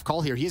really tough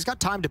call here. He's got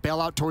time to bail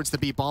out towards the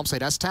B bomb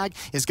site. S-Tag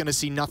is going to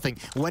see nothing.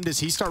 When does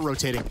he start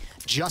rotating?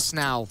 Just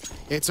now.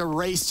 It's a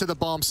race to the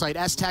bomb site.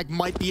 S-Tag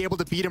might be able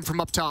to beat him from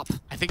up top.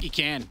 I think he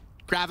can.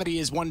 Gravity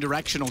is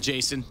one-directional,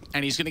 Jason,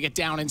 and he's going to get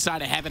down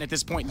inside of heaven at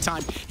this point in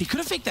time. He could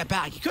have faked that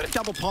back. He could have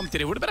double-pumped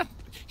it. It would have been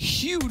a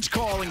huge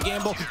call and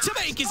gamble to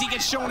make as he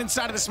gets shown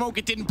inside of the smoke.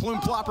 It didn't plume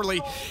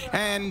properly,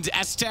 and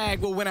S-Tag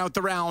will win out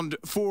the round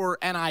for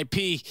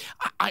NIP.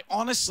 I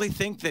honestly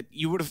think that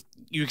you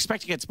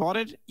expect to get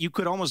spotted, you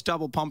could almost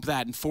double-pump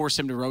that and force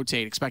him to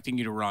rotate, expecting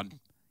you to run.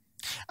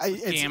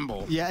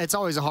 Gamble. Yeah, it's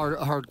always a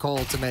hard call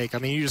to make. I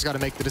mean, you just got to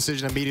make the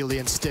decision immediately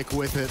and stick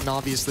with it. And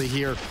obviously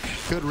here,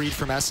 good read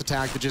from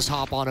S-Attack to just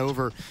hop on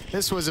over.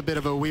 This was a bit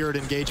of a weird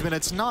engagement.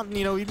 It's not,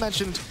 you know, you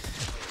mentioned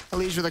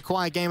Elige with a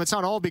quiet game. It's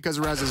not all because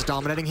Rez is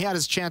dominating. He had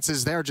his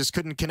chances there, just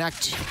couldn't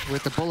connect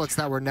with the bullets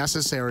that were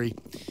necessary.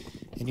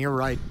 And you're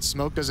right,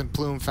 smoke doesn't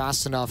plume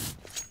fast enough,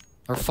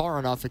 or far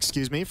enough,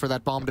 excuse me, for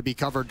that bomb to be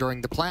covered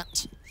during the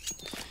plant.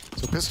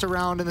 So pissed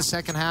around in the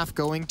second half,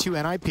 going to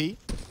NIP.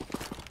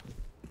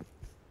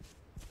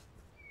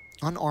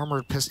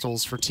 Unarmored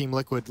pistols for Team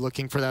Liquid,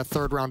 looking for that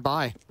 3rd round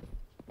bye.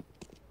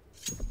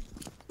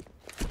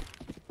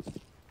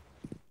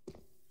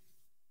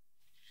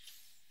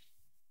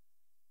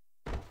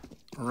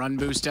 Run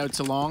boost out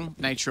to long.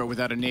 Nitro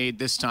without a nade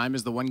this time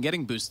is the one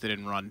getting boosted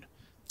in run.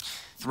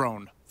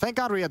 Thrown. Thank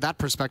God we had that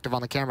perspective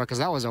on the camera, because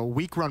that was a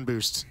weak run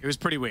boost. It was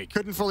pretty weak.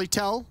 Couldn't fully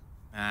tell.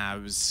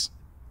 It was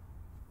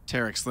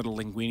Tarek's little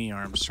linguini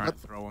arms trying to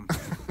throw him.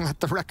 Let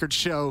the record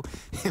show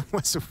it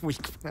was a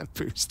weak run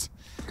boost.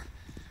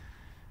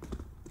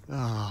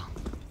 Oh.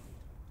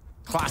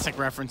 Classic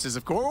references,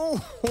 of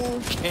course.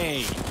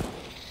 Okay.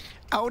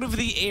 Out of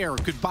the air.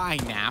 Goodbye,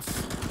 NAF.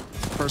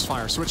 First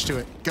fire. Switch to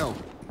it. Go.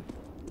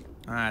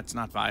 It's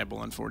not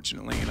viable,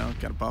 unfortunately. You know,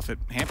 gotta buff it.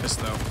 Hampus,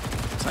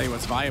 though. I'll tell you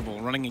what's viable.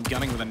 Running and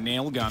gunning with a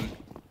nail gun.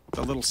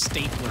 The little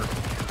stapler.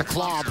 The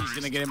clob. He's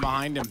gonna get in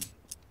behind him.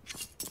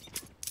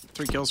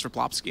 3 kills for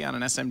Plopsky on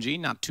an SMG,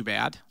 not too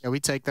bad. Yeah, we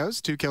take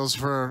those. 2 kills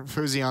for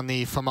Fuzi on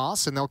the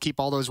FAMAS, and they'll keep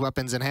all those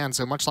weapons in hand.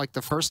 So much like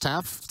the first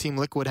half, Team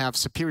Liquid have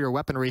superior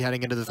weaponry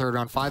heading into the 3rd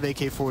round. 5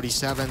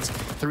 AK-47s,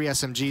 3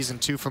 SMGs, and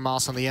 2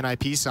 FAMAS on the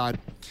NIP side.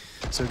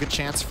 So a good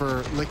chance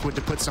for Liquid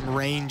to put some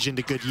range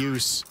into good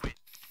use.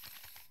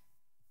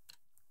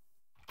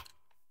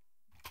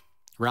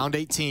 Round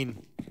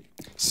 18.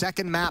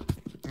 Second map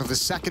of the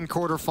second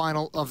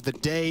quarterfinal of the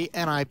day.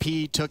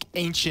 NIP took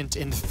Ancient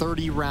in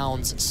 30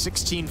 rounds,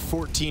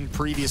 16-14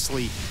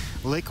 previously.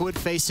 Liquid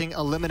facing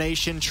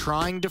elimination,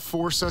 trying to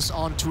force us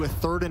onto a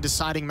 3rd and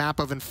deciding map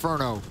of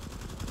Inferno.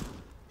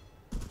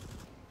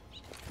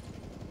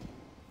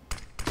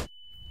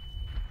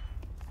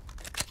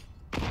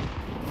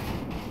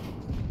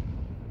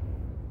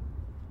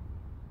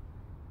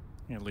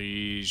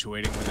 Elige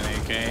waiting with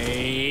an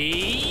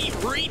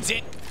AK. Reads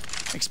it.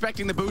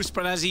 Expecting the boost,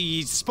 but as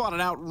he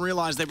spotted out and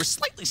realized they were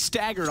slightly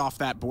staggered off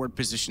that board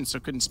position, so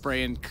couldn't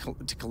spray in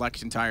to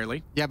collect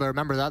entirely. Yeah, but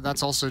remember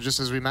that's also, just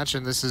as we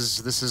mentioned, this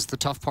is the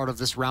tough part of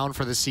this round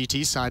for the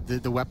CT side.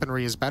 The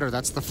weaponry is better.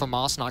 That's the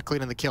FAMAS not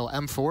cleaning the kill.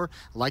 M4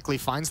 likely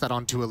finds that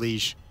onto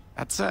Elige.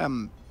 That's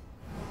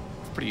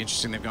pretty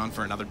interesting. They've gone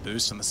for another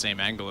boost on the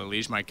same angle.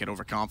 Elige might get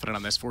overconfident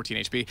on this 14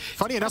 HP.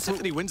 Funny enough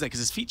that he wins that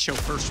because his feet show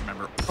first,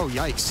 remember. Oh,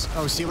 yikes.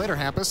 Oh, see you later,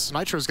 Hampus.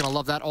 Nitro's going to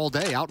love that all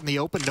day. Out in the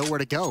open, nowhere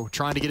to go.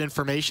 Trying to get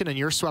information, and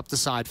you're swept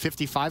aside.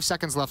 55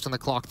 seconds left on the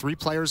clock. 3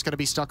 players going to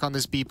be stuck on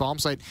this B bomb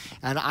site.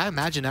 And I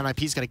imagine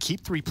NIP is going to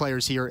keep 3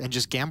 players here and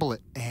just gamble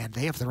it. And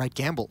they have the right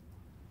gamble.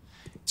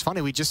 It's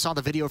funny, we just saw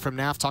the video from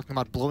NAF talking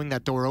about blowing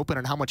that door open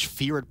and how much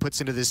fear it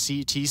puts into this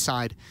CT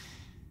side.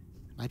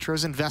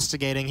 Nitro's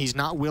investigating. He's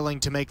not willing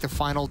to make the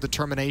final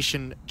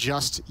determination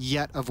just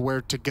yet of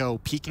where to go.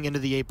 Peeking into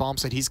the A bomb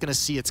site, he's going to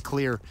see it's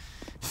clear.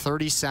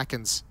 30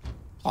 seconds.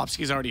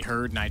 Plopsky's already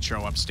heard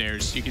Nitro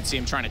upstairs. You can see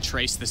him trying to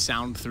trace the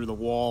sound through the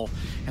wall,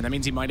 and that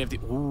means he might have the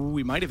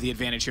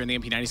advantage here in the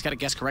MP9. He's got to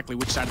guess correctly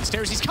which side of the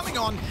stairs he's coming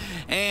on,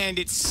 and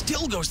it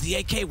still goes the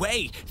AK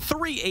way.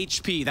 3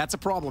 HP, that's a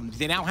problem.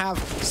 They now have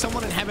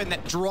someone in heaven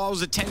that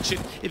draws attention.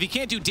 If he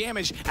can't do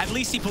damage, at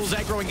least he pulls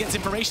aggro and gets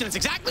information. That's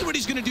exactly what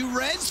he's going to do.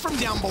 Rez from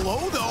down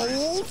below,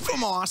 though,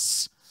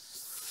 FAMAS.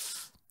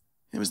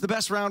 It was the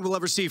best round we'll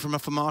ever see from a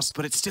FAMAS,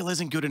 but it still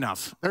isn't good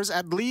enough. There's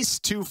at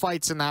least 2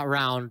 fights in that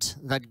round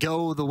that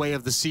go the way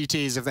of the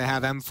CTs if they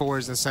have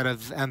M4s instead of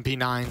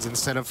MP9s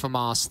instead of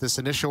FAMAS. This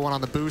initial one on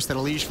the boost that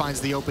Elige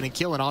finds the opening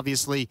kill, and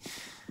obviously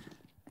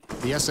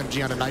the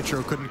SMG on a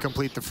Nitro couldn't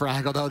complete the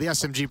frag, although the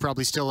SMG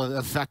probably still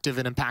effective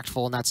and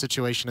impactful in that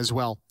situation as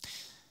well.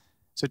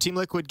 So Team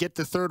Liquid get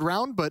the third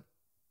round, but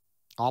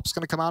Op's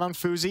going to come out on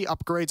Fuzi.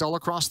 Upgrades all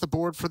across the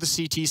board for the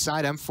CT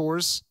side.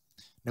 M4s,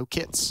 no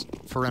kits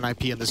for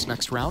NIP in this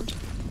next round.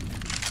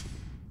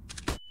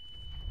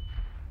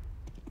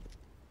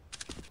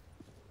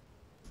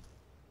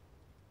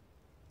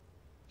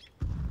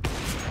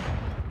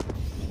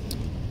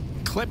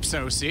 Clips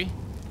OC.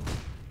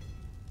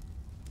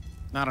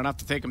 Not enough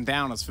to take him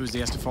down as Fuzi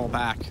has to fall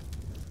back.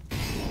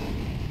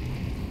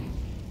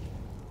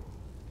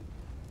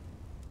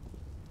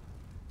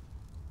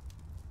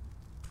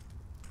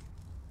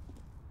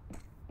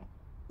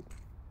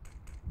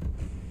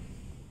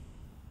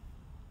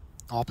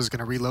 Op is going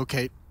to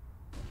relocate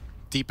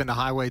deep into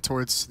highway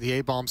towards the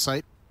A-bomb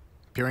site,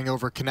 peering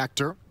over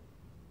connector.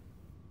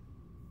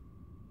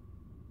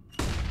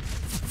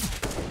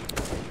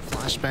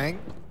 Flashbang.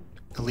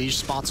 Elige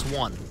spots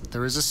one.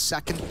 There is a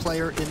second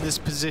player in this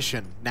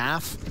position.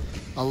 Naf,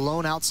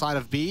 alone outside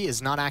of B,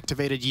 is not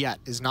activated yet,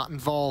 is not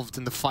involved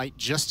in the fight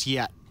just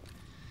yet.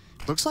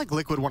 Looks like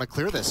Liquid want to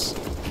clear this,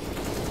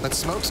 but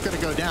Smoke's going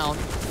to go down.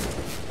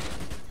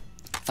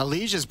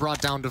 Elige is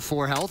brought down to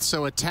 4 health,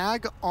 so a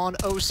tag on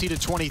OC to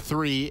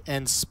 23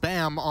 and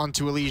spam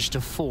onto Elige to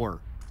 4.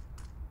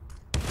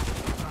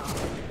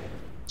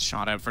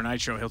 Shot out for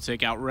Nitro. He'll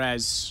take out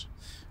Rez.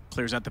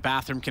 Clears out the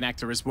bathroom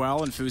connector as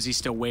well, and Fuzi's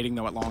still waiting,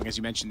 though, at long. As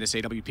you mentioned, this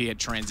AWP had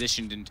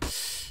transitioned, and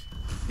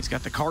he's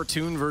got the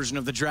cartoon version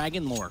of the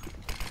Dragon lore.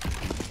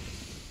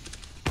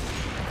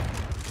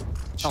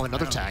 Oh,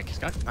 another tag. He's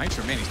got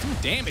Nitro, man. He's doing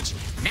damage.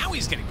 Now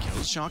he's getting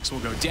kills. Shocks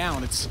will go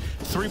down. It's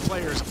 3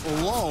 players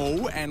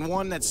low and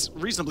one that's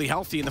reasonably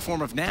healthy in the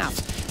form of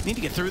Naf. Need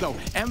to get through, though.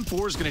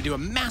 M4 is going to do a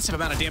massive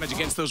amount of damage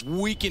against those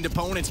weakened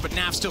opponents, but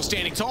Naf still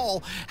standing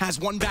tall. Has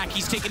one back.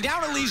 He's taken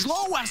down. Elige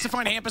low. Has to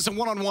find Hampus in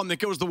one-on-one that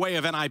goes the way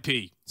of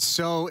NIP.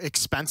 So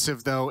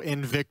expensive, though,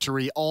 in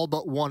victory. All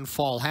but one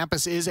fall.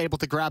 Hampus is able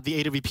to grab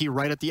the AWP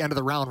right at the end of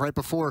the round, right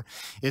before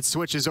it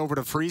switches over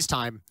to freeze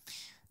time.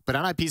 But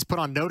NIP's put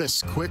on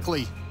notice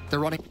quickly. They're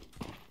running.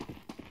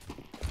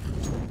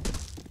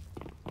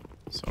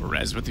 So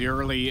Rez with the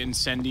early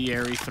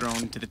incendiary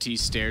thrown to the T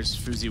stairs.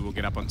 Fuzi will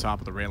get up on top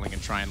of the railing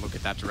and try and look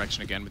at that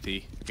direction again with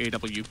the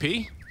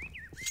AWP.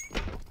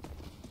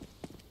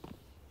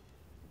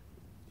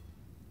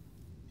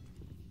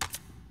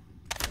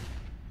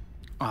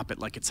 Op it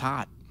like it's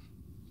hot,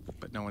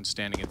 but no one's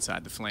standing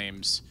inside the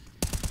flames.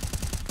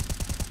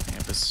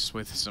 Hampus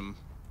with some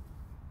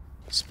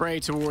spray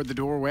toward the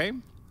doorway.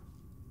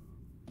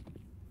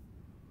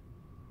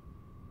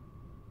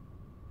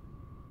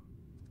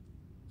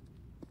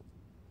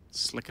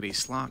 Slickety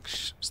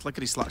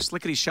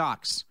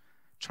shocks.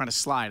 Trying to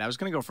slide. I was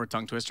going to go for a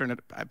tongue twister, and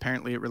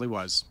apparently it really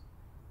was.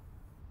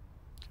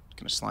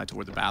 Going to slide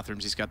toward the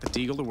bathrooms. He's got the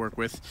Deagle to work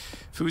with.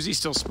 Fuzi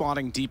still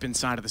spotting deep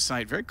inside of the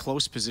site. Very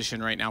close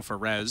position right now for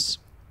Rez.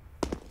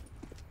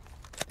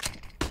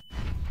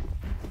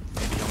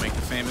 Maybe he'll make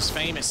the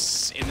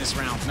famous in this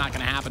round. Not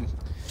going to happen.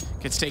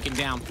 Gets taken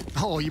down.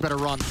 Oh, you better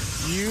run.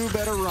 You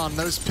better run.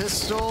 Those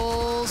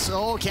pistols.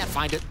 Oh, can't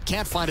find it.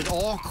 Can't find it.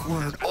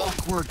 Awkward.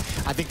 Awkward.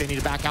 I think they need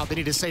to back out. They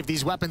need to save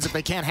these weapons if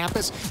they can.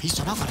 Hampus, he's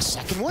turned off on a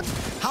second one?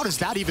 How does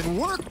that even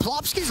work?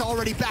 Plopsky's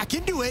already back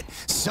into it.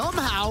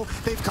 Somehow,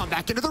 they've come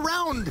back into the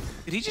round.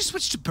 Did he just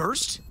switch to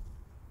burst?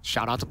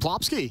 Shout out to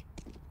Plopsky.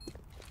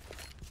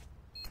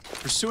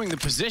 Pursuing the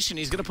position,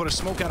 he's going to put a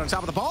smoke out on top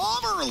of the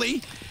bomb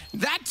early.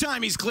 That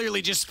time he's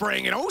clearly just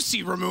spraying an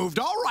OC removed.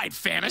 All right,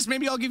 Famous,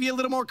 maybe I'll give you a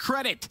little more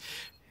credit.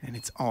 And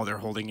it's, oh, they're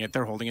holding it.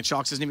 They're holding it.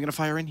 Shocks isn't even going to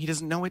fire in. He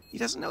doesn't know it. He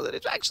doesn't know that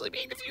it's actually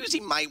being defused.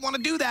 He might want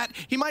to do that.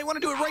 He might want to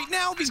do it right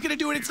now. If he's going to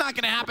do it, it's not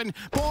going to happen.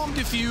 Bomb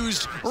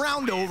defused.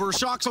 Round over.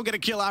 Shocks will get a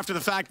kill after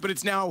the fact, but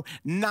it's now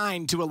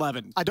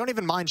 9-11. I don't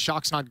even mind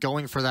Shocks not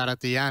going for that at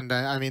the end.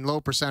 I mean, low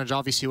percentage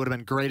obviously would have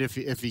been great if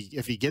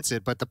he gets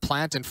it, but the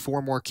plant and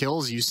 4 more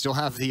kills, you still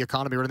have the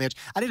economy right on the edge.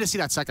 I need to see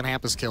that second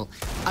Hampus kill.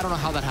 I don't know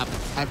how that happened.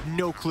 I have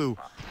no clue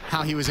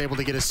how he was able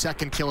to get a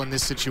second kill in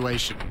this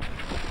situation.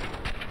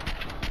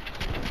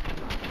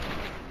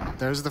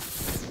 There's the...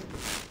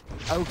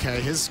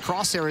 Okay, his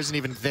crosshair isn't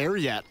even there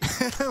yet.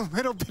 A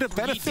little bit of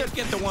benefit. He did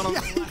get the one on the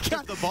left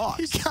of the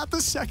box. He got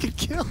the second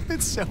kill.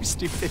 It's so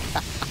stupid.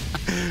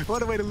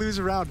 What a way to lose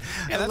a round.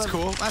 Yeah, that's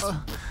cool.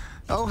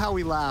 Oh, how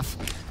we laugh.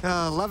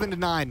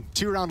 11-9,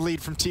 2-round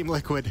lead from Team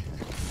Liquid.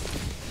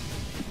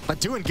 But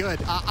doing good.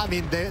 I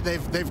mean,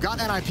 they've got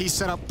NIP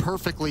set up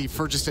perfectly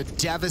for just a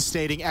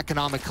devastating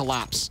economic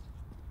collapse.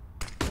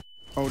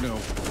 Oh no,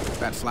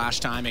 that flash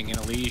timing, and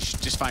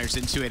Elige just fires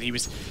into it. He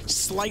was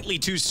slightly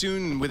too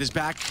soon with his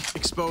back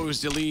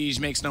exposed. Elige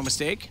makes no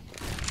mistake.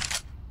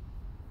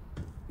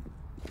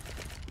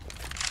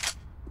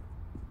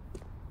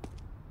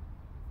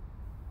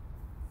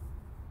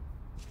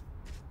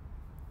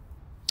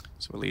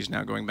 So Elige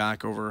now going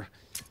back over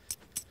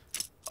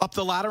up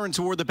the ladder and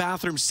toward the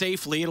bathroom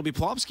safely. It'll be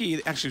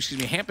Plopsky, actually, excuse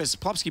me, Hampus.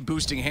 Plopsky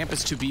boosting,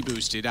 Hampus to be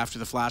boosted after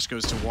the flash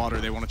goes to water.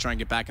 They want to try and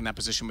get back in that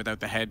position without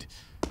the head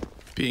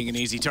being an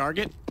easy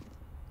target.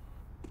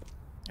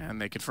 And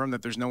they confirm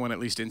that there's no one at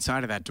least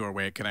inside of that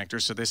doorway at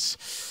connector, so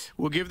this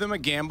will give them a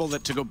gamble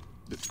that to go...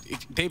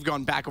 They've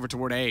gone back over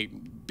toward A,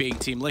 being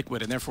Team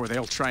Liquid, and therefore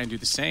they'll try and do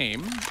the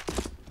same.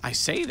 I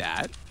say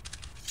that.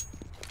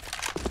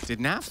 Did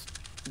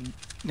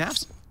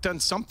Naf's done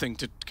something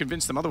to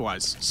convince them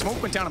otherwise.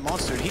 Smoke went down at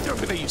Monster. He threw a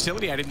bit of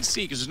utility I didn't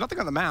see because there's nothing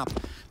on the map.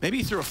 Maybe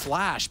he threw a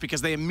flash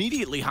because they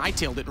immediately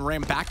hightailed it and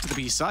ran back to the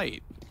B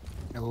site.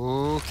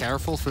 Oh,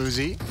 careful,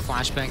 Fuzi.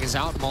 Flashbang is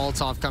out.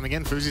 Molotov coming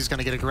in. Fuzi's going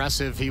to get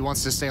aggressive. He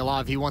wants to stay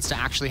alive. He wants to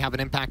actually have an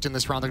impact in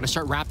this round. They're going to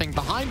start wrapping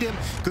behind him.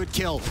 Good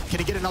kill. Can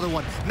he get another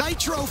one?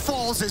 Nitro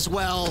falls as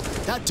well.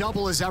 That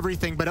double is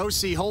everything, but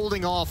OC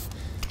holding off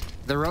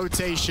the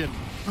rotation.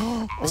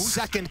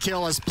 Second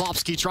kill as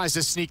Plopsky tries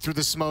to sneak through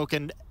the smoke,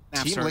 and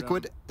Team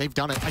Liquid, they've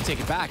done it. I take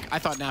it back. I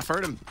thought Naf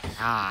heard him.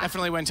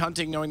 Definitely went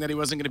hunting knowing that he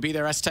wasn't going to be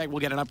there. S-Tag will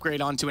get an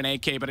upgrade onto an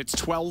AK, but it's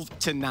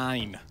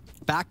 12-9.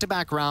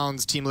 Back-to-back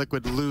rounds, Team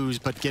Liquid lose,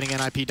 but getting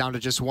NIP down to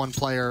just one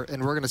player,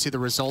 and we're going to see the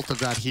result of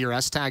that here.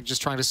 S-Tag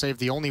just trying to save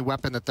the only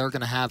weapon that they're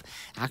going to have.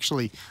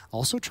 Actually,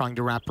 also trying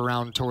to wrap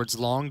around towards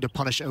Long to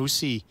punish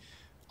OC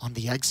on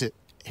the exit.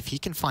 If he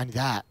can find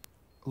that,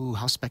 ooh,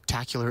 how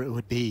spectacular it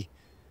would be.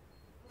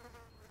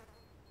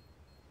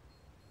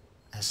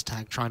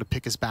 S-Tag trying to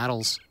pick his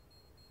battles.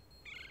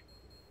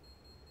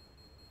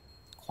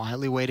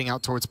 Quietly waiting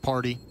out towards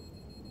Party.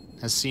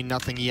 Has seen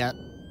nothing yet.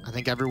 I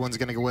think everyone's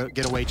going to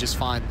get away just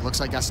fine. Looks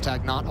like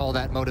S-Tag not all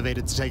that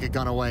motivated to take a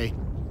gun away.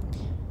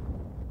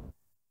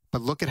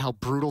 But look at how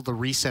brutal the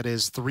reset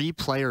is. 3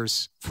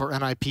 players for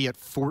NIP at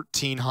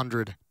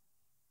 1,400.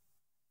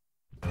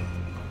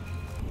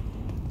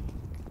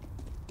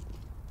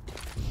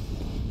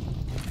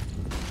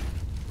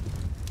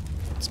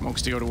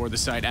 Smokes to go toward the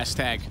side.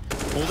 S-Tag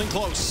holding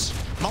close.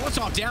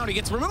 Molotov down. He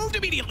gets removed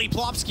immediately.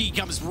 Plopsky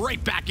comes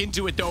right back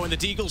into it, though, and the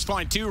Deagle's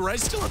fine, too.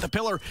 Rez still at the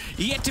pillar.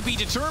 Yet to be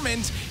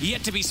determined.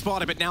 Yet to be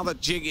spotted, but now the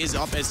jig is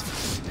up as...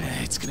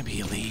 it's going to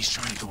be Elise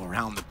trying to go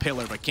around the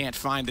pillar, but can't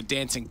find the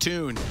dancing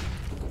tune.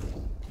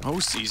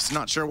 OC's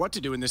not sure what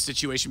to do in this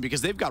situation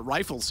because they've got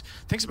rifles.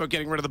 Thinks about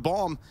getting rid of the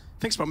bomb.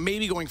 Thinks about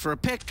maybe going for a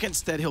pick.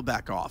 Instead, he'll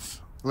back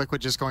off.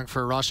 Liquid just going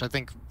for a rush. I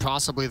think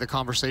possibly the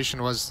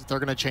conversation was they're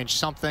going to change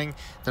something.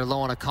 They're low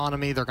on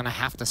economy. They're going to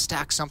have to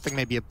stack something,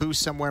 maybe a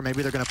boost somewhere.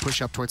 Maybe they're going to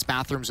push up towards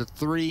bathrooms with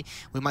 3.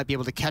 We might be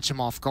able to catch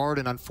him off guard.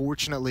 And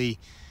unfortunately,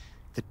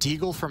 the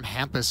Deagle from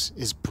Hampus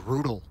is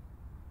brutal.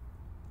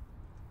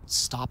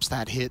 Stops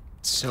that hit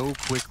so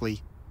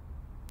quickly.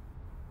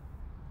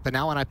 But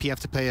now NIP have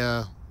to play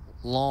a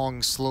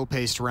long,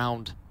 slow-paced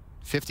round.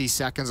 50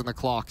 seconds on the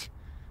clock.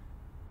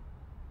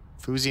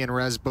 Fuzi and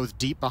Rez both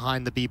deep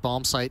behind the B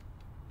bomb site.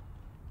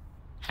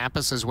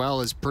 Hampus as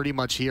well is pretty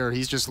much here.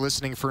 He's just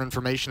listening for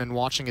information and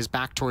watching his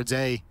back towards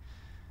A.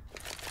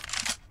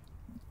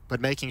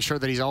 But making sure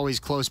that he's always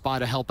close by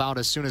to help out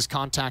as soon as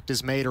contact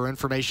is made or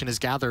information is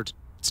gathered.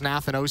 It's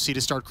Naf and OC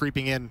to start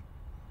creeping in.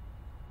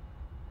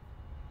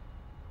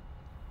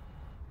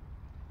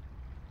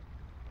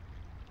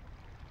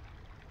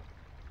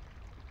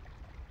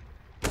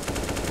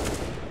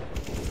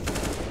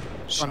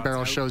 One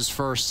barrel shows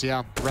first,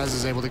 yeah. Rez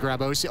is able to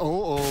grab OC.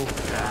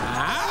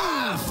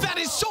 That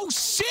is so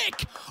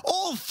sick!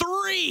 All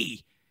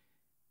 3!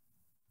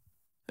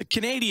 The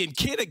Canadian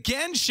kid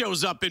again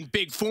shows up in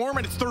big form,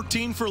 and it's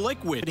 13 for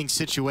Liquid.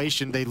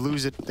 Situation, they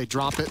lose it, they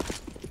drop it.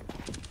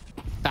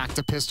 Back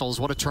to pistols,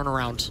 what a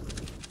turnaround.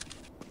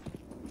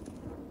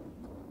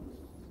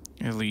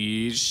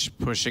 Elige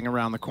pushing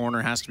around the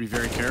corner, has to be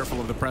very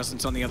careful of the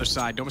presence on the other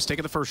side. No mistake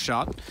of the first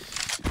shot.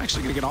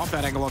 Actually gonna get off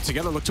that angle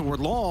altogether, look toward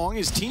Long.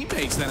 His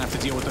teammates then have to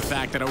deal with the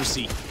fact that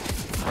OC,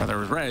 rather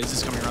Rez,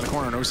 is coming around the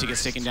corner and OC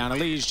gets taken down.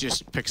 Elige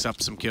just picks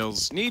up some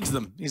kills, needs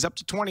them. He's up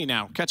to 20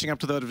 now, catching up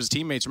to those of his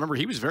teammates. Remember,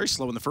 he was very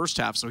slow in the first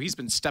half, so he's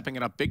been stepping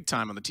it up big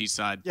time on the T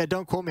side. Yeah,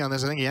 don't quote me on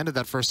this. I think he ended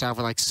that first half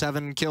with like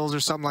 7 kills or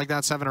something like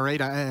that, 7 or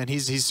 8, and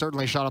he's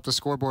certainly shot up the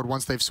scoreboard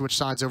once they've switched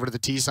sides over to the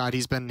T side.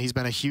 He's been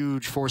a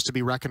huge force to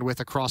be reckoned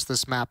with across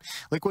this map.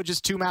 Liquid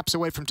just 2 maps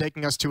away from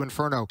taking us to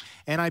Inferno.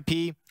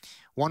 NIP,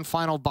 one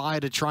final buy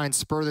to try and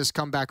spur this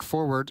comeback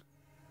forward.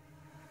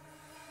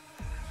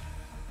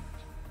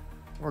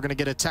 We're going to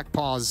get a tech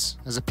pause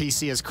as a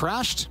PC has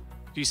crashed.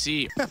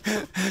 PC.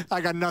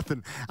 I got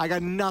nothing. I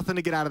got nothing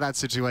to get out of that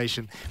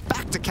situation.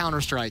 Back to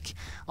Counter-Strike.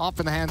 Off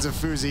in the hands of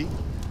Fuzi.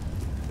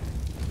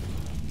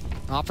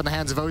 Off in the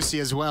hands of OC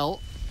as well.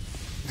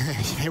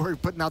 They were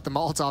putting out the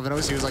Molotov and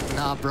OC was like,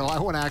 nah, bro, I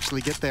want to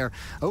actually get there.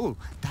 Oh,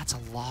 that's a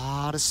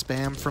lot of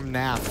spam from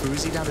Naf.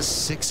 Fuzi down to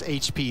 6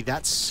 HP.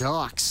 That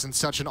sucks in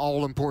such an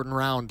all-important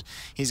round.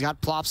 He's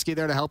got Plopsky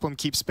there to help him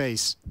keep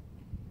space.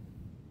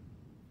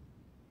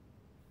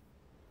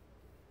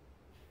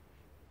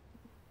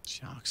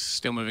 Shocks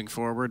still moving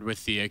forward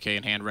with the AK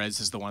in hand. Rez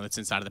is the one that's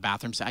inside of the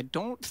bathroom. So I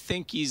don't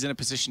think he's in a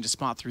position to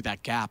spot through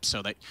that gap,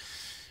 so that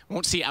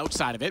won't see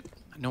outside of it.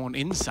 No one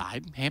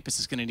inside. Hampus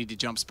is going to need to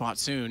jump spot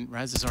soon.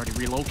 Rez is already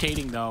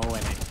relocating, though,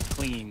 and a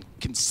clean,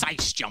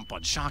 concise jump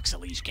on Shocks.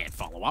 Elise can't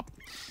follow up.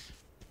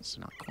 So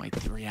not quite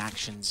the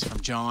reactions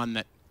from John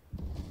that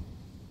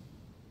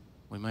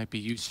we might be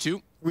used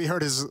to. We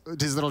heard his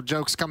little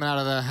jokes coming out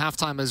of the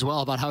halftime as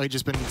well about how he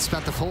just been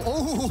spent the full...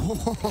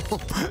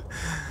 Oh!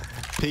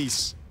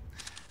 Peace.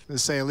 To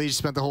say Elige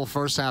spent the whole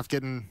first half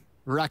getting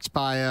wrecked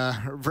by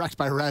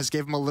Rez.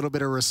 Gave him a little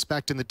bit of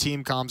respect in the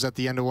team comms at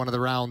the end of one of the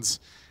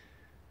rounds.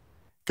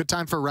 Good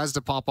time for Rez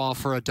to pop off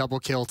for a double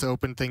kill to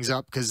open things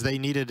up, because they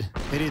needed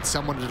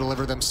someone to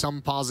deliver them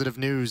some positive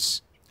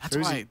news. That's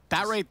why,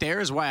 that right there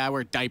is why I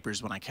wear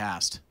diapers when I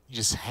cast. He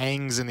just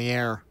hangs in the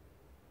air.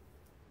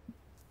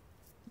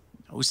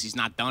 OC's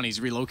not done. He's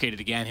relocated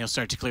again. He'll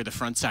start to clear the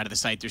front side of the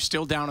site. They're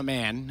still down a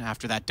man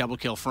after that double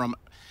kill from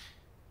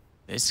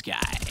this guy.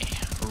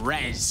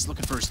 Rez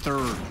looking for his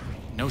third.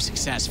 No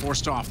success.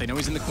 Forced off. They know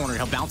he's in the corner.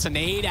 He'll bounce a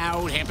nade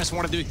out. Hampus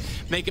wanted to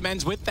make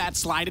amends with that.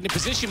 Slide into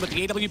position, but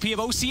the AWP of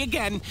OC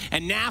again.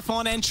 And Naf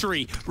on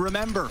entry.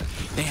 Remember,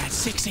 they had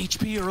 6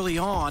 HP early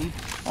on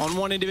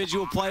one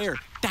individual player.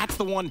 That's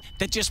the one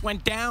that just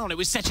went down. It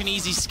was such an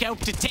easy scalp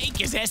to take.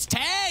 His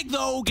S-Tag,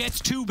 though, gets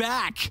 2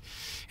 back.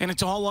 And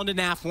it's all on to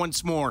Naf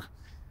once more.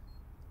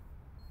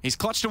 He's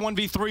clutched a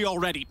 1v3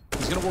 already.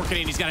 He's going to work it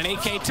in. He's got an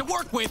AK to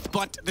work with,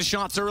 but the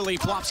shot's early.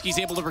 Plopsky's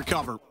able to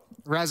recover.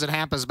 Rez and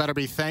Hampus better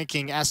be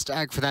thanking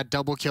S-Tag for that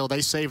double kill.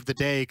 They saved the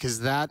day, because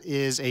that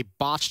is a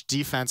botched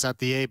defense at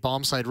the A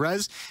bomb site.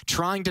 Rez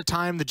trying to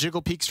time the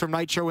jiggle peaks from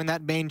Nitro in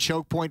that main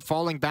choke point,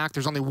 falling back.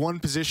 There's only one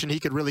position he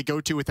could really go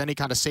to with any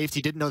kind of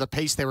safety. Didn't know the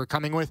pace they were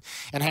coming with.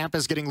 And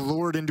Hampus getting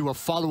lured into a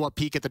follow-up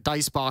peek at the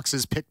dice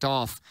boxes, picked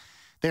off.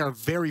 They are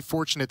very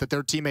fortunate that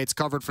their teammates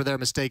covered for their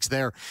mistakes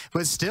there.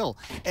 But still,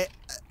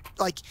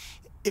 like,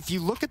 if you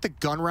look at the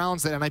gun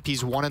rounds that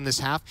NIP's won in this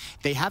half,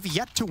 they have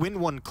yet to win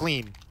one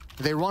clean.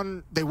 They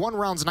won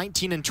rounds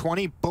 19 and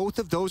 20, both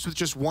of those with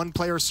just one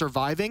player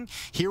surviving.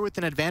 Here with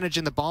an advantage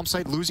in the bomb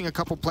site, losing a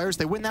couple players.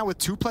 They win that with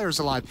 2 players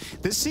alive.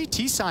 This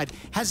CT side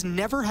has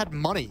never had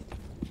money.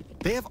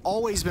 They have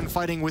always been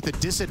fighting with a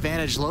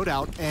disadvantaged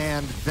loadout,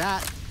 and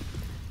that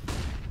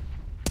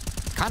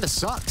kind of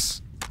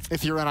sucks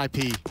if you're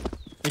NIP.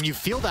 And you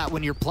feel that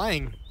when you're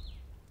playing.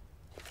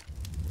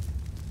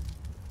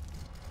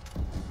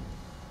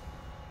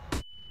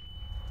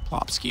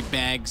 Plopsky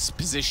bags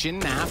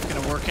position. Naf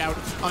gonna work out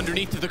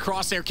underneath of the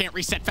crosshair. Can't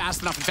reset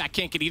fast enough. In fact,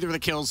 can't get either of the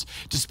kills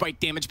despite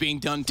damage being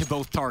done to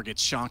both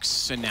targets.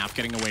 Shocks and Naf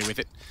getting away with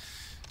it.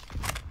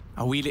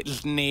 A wee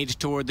little nade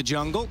toward the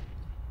jungle.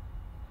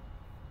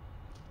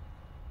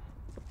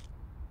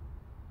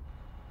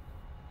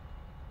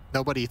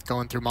 Nobody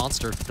going through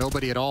Monster.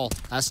 Nobody at all.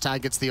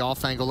 S-Tag gets the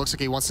off angle. Looks like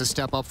he wants to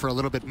step up for a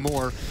little bit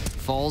more.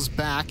 Falls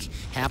back.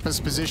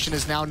 Hampus' position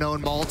is now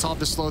known. Molotov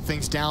to slow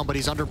things down, but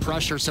he's under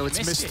pressure, so it's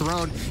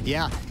misthrown.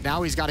 Yeah,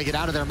 now he's got to get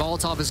out of there.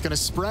 Molotov is going to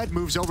spread,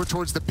 moves over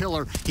towards the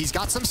pillar. He's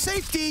got some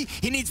safety.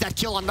 He needs that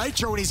kill on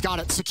Nitro, and he's got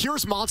it.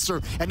 Secures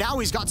Monster, and now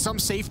he's got some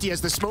safety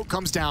as the smoke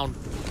comes down.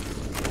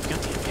 He's got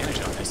the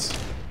advantage on this.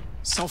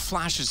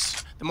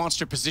 Self-flashes the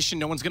Monster position.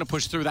 No one's going to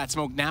push through that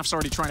smoke. Naf's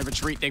already trying to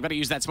retreat. They've got to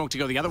use that smoke to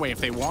go the other way if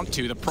they want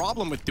to. The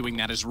problem with doing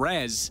that is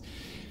Rez.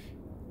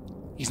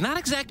 He's not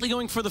exactly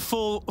going for the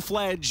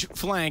full-fledged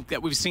flank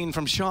that we've seen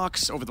from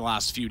Shocks over the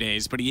last few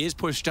days, but he is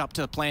pushed up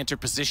to the planter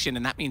position,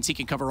 and that means he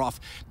can cover off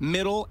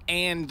middle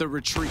and the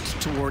retreat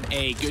toward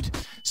A. Good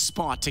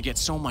spot to get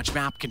so much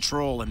map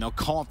control, and they'll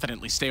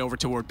confidently stay over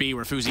toward B,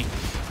 where Fuzi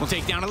will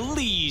take down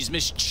Elige.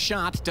 Missed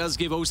shot does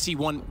give OC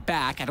one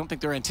back. I don't think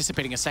they're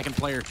anticipating a second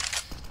player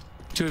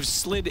to have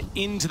slid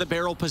into the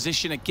barrel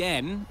position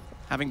again.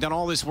 Having done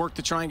all this work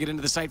to try and get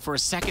into the site for a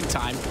second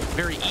time,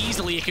 very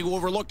easily it can go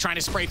overlooked. Trying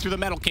to spray through the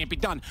metal, can't be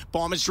done.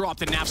 Bomb is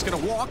dropped, and Naf's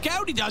gonna walk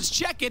out. He does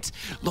check it.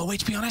 Low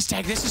HP on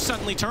S-Tag. This is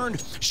suddenly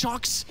turned.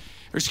 Shocks,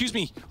 or excuse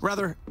me,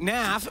 rather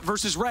Naf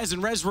versus Rez,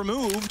 and Rez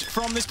removed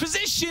from this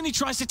position. He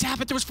tries to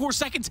tap it. There was 4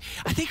 seconds.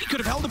 I think he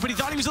could have held it, but he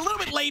thought he was a little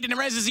bit late, and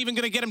Rez is even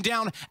gonna get him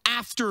down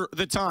after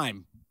the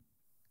time.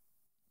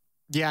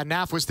 Yeah,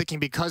 Naf was thinking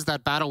because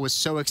that battle was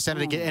so extended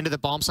to get into the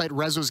bomb site,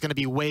 Rez was going to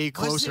be way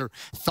closer.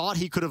 Thought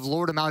he could have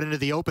lured him out into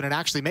the open, and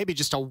actually maybe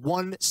just a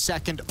 1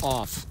 second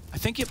off. I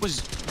think it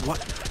was,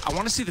 what, I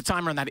want to see the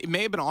timer on that. It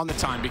may have been on the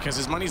time because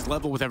his money's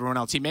level with everyone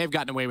else. He may have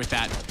gotten away with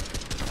that.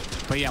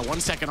 But yeah, 1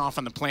 second off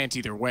on the plant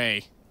either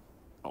way.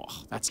 Oh,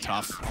 that's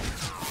tough.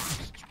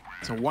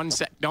 So 1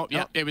 sec, no,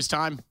 yeah, it was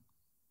time.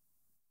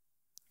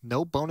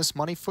 No bonus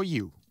money for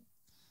you.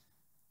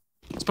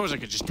 I suppose I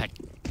could just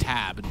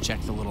tab and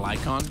check the little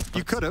icon.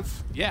 You could have.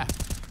 Yeah.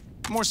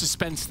 More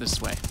suspense this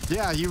way.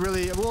 Yeah, you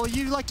really, well,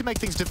 you like to make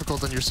things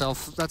difficult on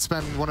yourself. That's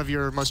been one of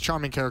your most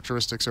charming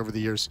characteristics over the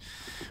years.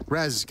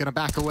 Rez gonna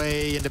back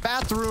away into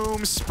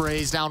bathroom,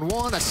 sprays down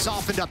one, a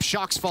softened up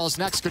Shocks falls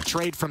next. Good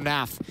trade from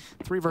Naf.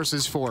 3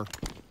 versus 4.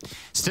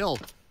 Still,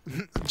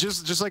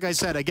 just like I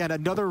said, again,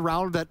 another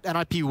round that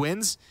NIP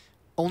wins,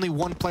 only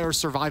 1 player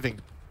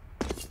surviving.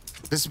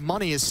 This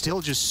money is still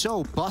just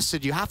so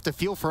busted. You have to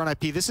feel for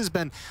NIP. This has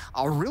been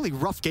a really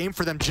rough game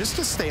for them just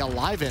to stay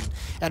alive in.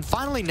 And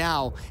finally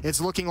now,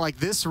 it's looking like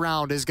this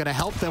round is going to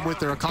help them with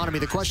their economy.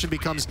 The question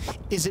becomes,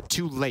 is it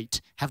too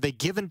late? Have they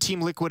given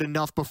Team Liquid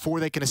enough before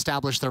they can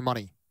establish their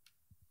money?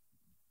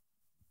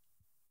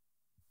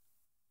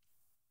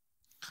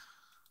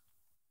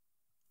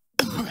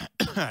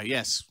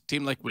 Yes,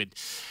 Team Liquid.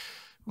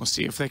 We'll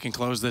see if they can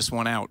close this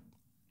one out.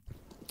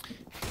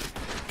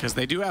 Because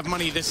they do have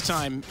money this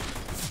time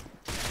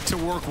to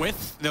work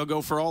with. They'll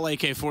go for all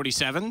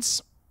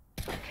AK-47s.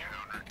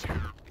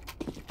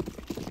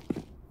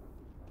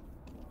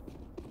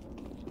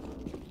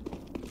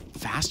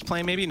 Fast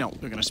play, maybe? No,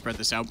 they're going to spread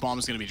this out.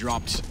 Bomb's going to be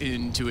dropped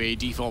into a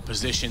default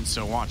position,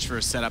 so watch for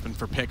a setup and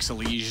for picks.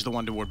 Elige, the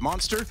one toward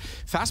Monster.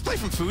 Fast play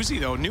from Fuzi,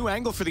 though. New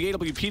angle for the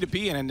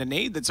AWP-to-P, and a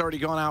nade that's already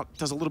gone out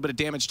does a little bit of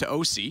damage to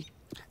OC.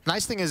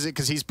 Nice thing is,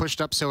 because he's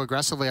pushed up so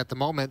aggressively at the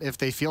moment, if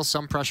they feel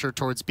some pressure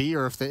towards B,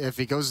 or if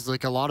he goes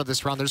like a lot of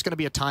this round, there's going to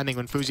be a timing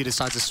when Fuzi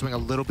decides to swing a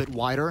little bit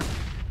wider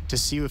to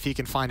see if he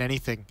can find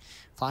anything.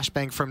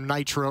 Flashbang from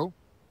Nitro.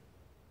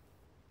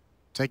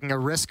 Taking a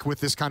risk with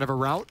this kind of a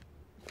route.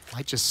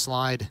 Might just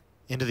slide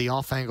into the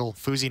off angle.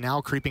 Fuzi now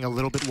creeping a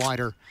little bit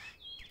wider.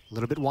 A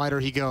little bit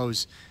wider he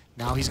goes.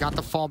 Now he's got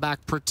the fallback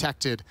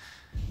protected.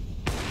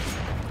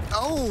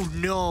 Oh,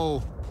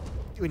 no.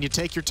 When you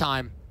take your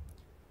time.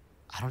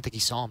 I don't think he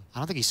saw him. I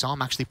don't think he saw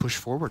him actually push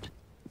forward.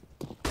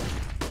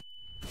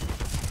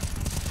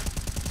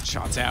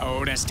 Shots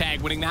out. S-Tag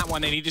winning that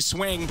one. They need to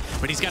swing,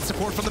 but he's got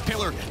support from the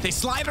pillar. They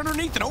slide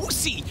underneath, and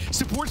OC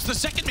supports the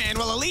second man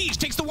while Elige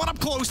takes the one up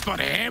close,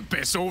 but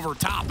Hampus over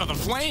top of the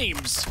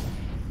flames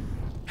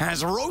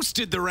has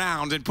roasted the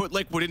round and put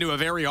Liquid into a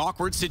very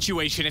awkward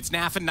situation. It's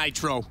Naf and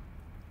Nitro.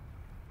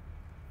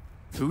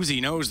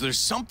 Fuzi knows there's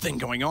something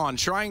going on,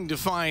 trying to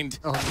find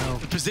a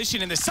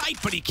position in the site,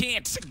 but he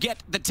can't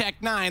get the Tech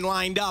 9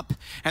 lined up.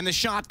 And the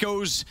shot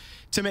goes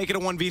to make it a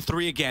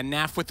 1v3 again.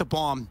 Naf with the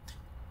bomb.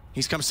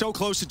 He's come so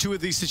close to two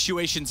of these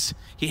situations.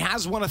 He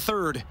has won a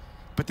third,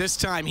 but this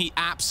time he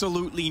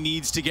absolutely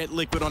needs to get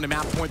Liquid on the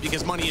map point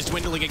because money is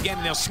dwindling again,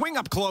 and they'll swing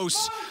up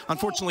close.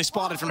 Unfortunately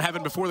spotted from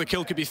heaven before the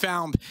kill could be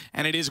found,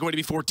 and it is going to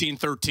be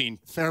 14-13.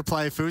 Fair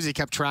play. Fuzi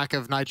kept track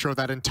of Nitro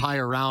that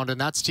entire round, and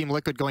that's Team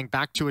Liquid going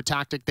back to a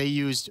tactic they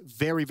used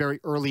very, very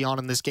early on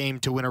in this game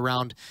to win a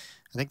round.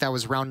 I think that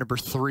was round number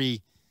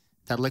 3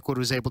 that Liquid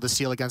was able to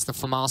seal against the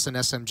FAMAS and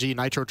SMG.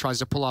 Nitro tries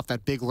to pull off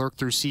that big lurk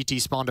through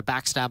CT spawn to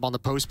backstab on the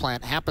post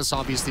plant. Hampus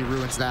obviously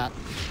ruins that.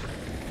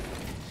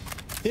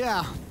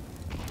 Yeah.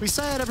 We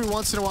say it every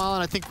once in a while,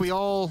 and I think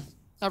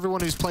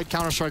everyone who's played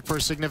Counter-Strike for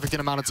a significant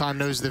amount of time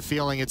knows the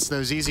feeling. It's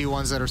those easy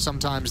ones that are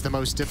sometimes the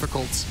most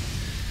difficult.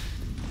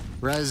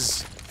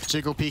 Rez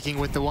jiggle peeking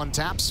with the one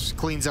taps,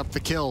 cleans up the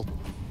kill.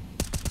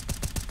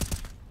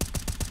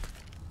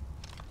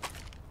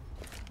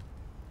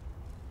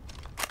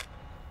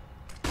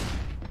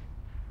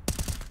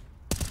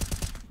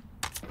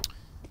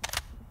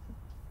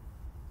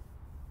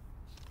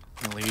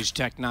 Elige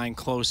Tech 9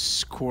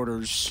 close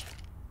quarters.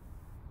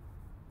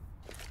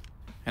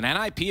 And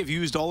NIP have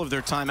used all of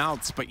their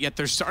timeouts, but yet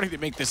they're starting to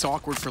make this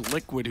awkward for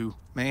Liquid, who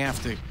may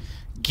have to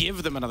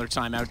give them another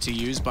timeout to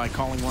use by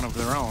calling one of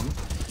their own.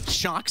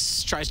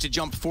 Shox tries to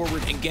jump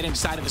forward and get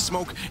inside of the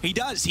smoke. He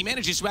does. He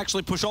manages to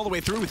actually push all the way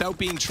through without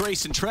being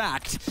traced and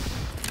tracked.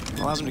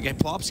 Allows him to get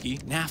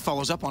Plopsky. Naf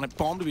follows up on it.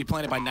 Bomb to be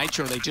planted by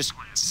Nitro. They just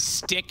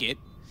stick it.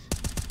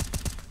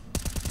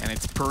 And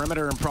it's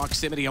perimeter and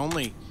proximity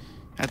only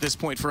at this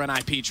point for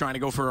NIP, trying to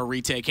go for a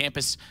retake.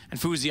 Hampus and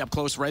Fuzi up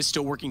close. Rez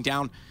still working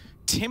down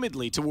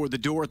timidly toward the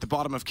door at the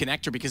bottom of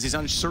connector because he's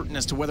uncertain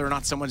as to whether or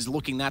not someone's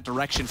looking that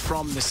direction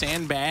from the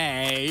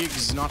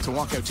sandbags. Not to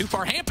walk out too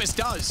far. Hampus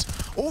does.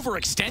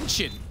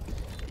 Overextension.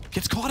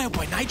 Gets caught out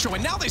by Nitro,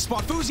 and now they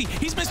spot Fuzi.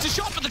 He's missed a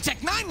shot, but the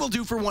Tech 9 will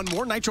do for one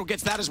more. Nitro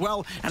gets that as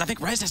well, and I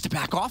think Rez has to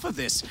back off of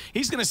this.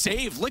 He's going to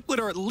save. Liquid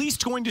are at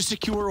least going to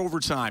secure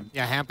overtime.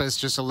 Yeah, Hampus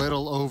just a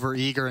little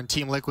over-eager, and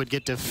Team Liquid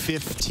get to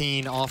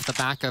 15 off the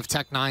back of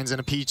Tech 9s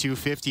and a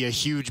P250. A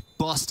huge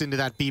bust into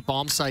that B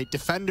bomb site.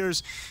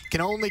 Defenders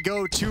can only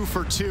go 2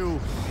 for 2.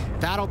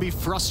 That'll be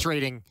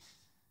frustrating.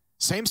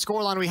 Same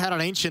scoreline we had on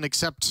Ancient,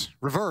 except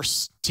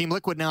reverse. Team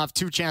Liquid now have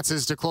 2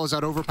 chances to close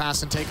out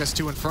Overpass and take us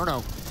to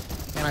Inferno.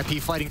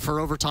 NIP fighting for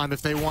overtime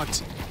if they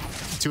want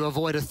to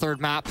avoid a third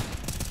map.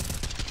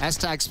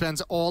 S-Tag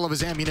spends all of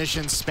his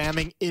ammunition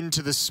spamming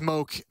into the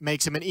smoke,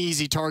 makes him an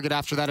easy target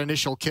after that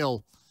initial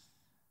kill.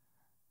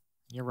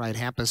 You're right,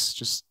 Hampus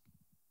just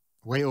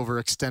way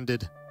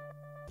overextended.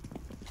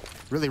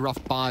 Really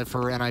rough buy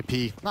for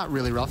NIP. Not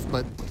really rough,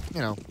 but,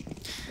 you know,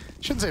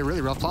 shouldn't say really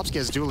rough. Plopsky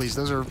has dualies.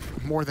 Those are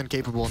more than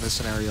capable in this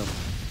scenario.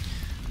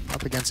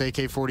 Up against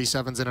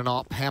AK-47s in an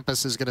op.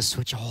 Hampus is going to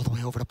switch all the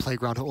way over to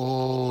Playground.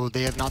 Oh,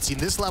 they have not seen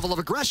this level of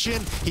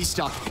aggression. He's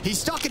stuck. He's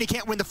stuck and he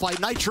can't win the fight.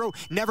 Nitro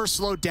never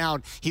slowed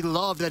down. He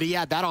loved that he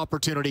had that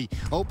opportunity.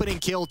 Opening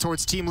kill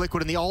towards Team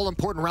Liquid in the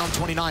all-important round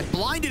 29.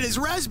 Blinded his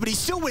Rez, but he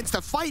still wins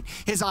the fight.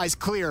 His eyes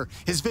clear.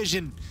 His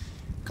vision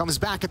comes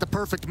back at the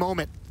perfect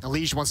moment.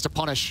 Elige wants to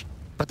punish.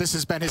 But this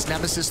has been his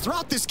nemesis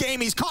throughout this game.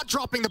 He's caught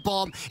dropping the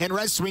bomb, and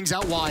Rez swings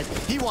out wide.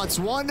 He wants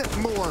one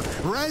more.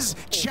 Rez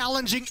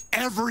challenging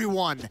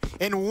everyone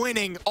and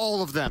winning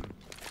all of them.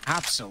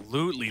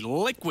 Absolutely.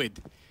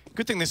 Liquid.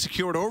 Good thing they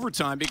secured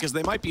overtime because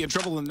they might be in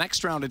trouble in the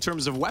next round in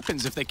terms of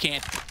weapons if they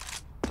can't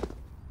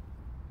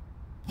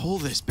pull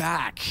this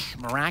back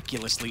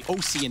miraculously.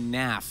 OC and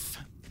Naf.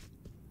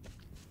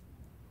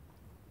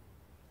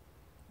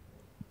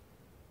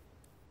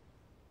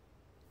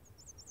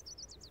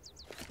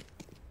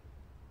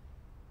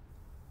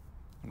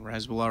 And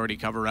Rez will already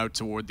cover out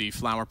toward the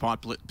flower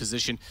pot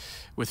position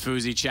with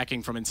Fuzi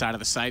checking from inside of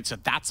the site. So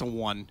that's a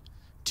 1-2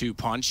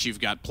 punch. You've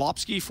got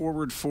Plopsky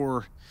forward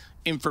for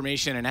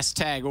information and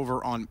S-Tag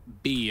over on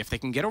B. If they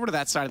can get over to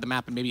that side of the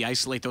map and maybe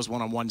isolate those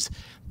one-on-ones,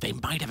 they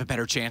might have a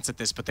better chance at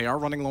this, but they are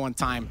running low on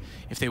time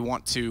if they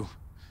want to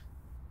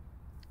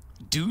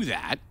do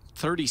that.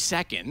 30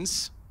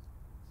 seconds.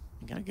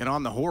 You gotta get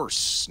on the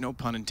horse. No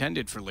pun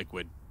intended for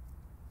Liquid.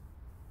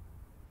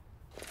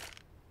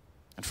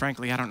 And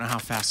frankly, I don't know how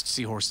fast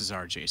seahorses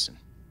are, Jason.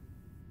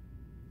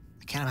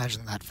 I can't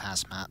imagine that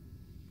fast, Matt.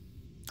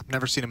 I've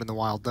never seen him in the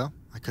wild, though.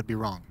 I could be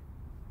wrong.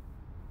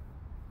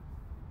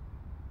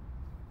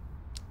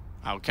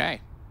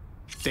 Okay.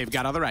 They've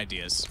got other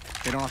ideas.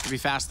 They don't have to be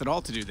fast at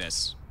all to do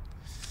this.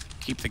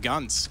 Keep the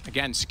guns.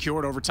 Again,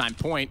 secured overtime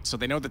point, so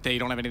they know that they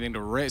don't have anything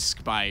to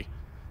risk by...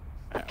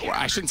 well,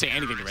 I shouldn't say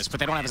anything to risk, but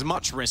they don't have as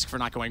much risk for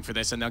not going for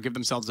this, and they'll give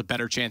themselves a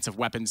better chance of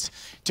weapons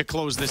to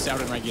close this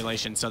out in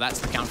regulation. So that's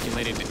the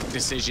calculated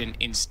decision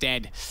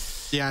instead.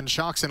 Yeah, and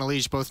Shox and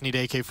Elish both need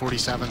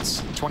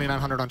AK-47s.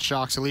 2,900 on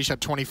Shox. Elish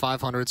had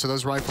 2,500, so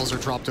those rifles are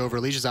dropped over.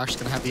 Elish is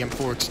actually going to have the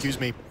M4, excuse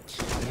me.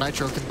 And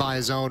Nitro can buy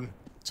his own.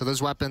 So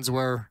those weapons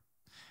were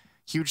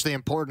hugely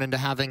important into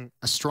having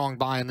a strong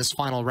buy in this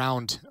final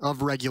round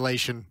of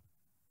regulation.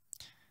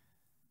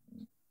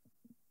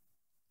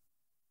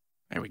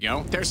 There we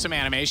go. There's some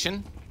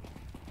animation.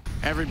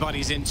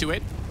 Everybody's into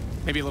it.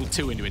 Maybe a little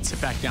too into it.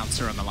 Sit back down,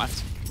 sir, on the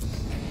left.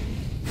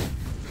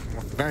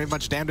 Very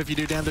much damned if you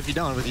do, damned if you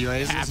don't with you,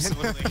 A's.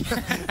 Absolutely.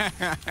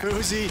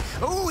 Fuzi.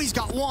 Oh, he's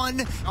got one.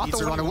 Needs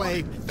to run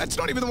away. That's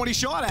not even the one he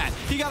shot at.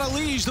 He got a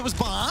liege that was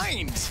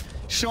behind.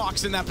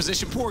 Shox in that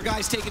position. Poor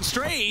guy's taking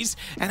strays.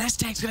 And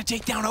S-Tag's going to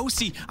take down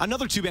OC.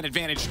 Another two-man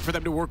advantage for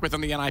them to work with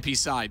on the NIP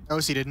side.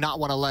 OC did not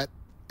want to let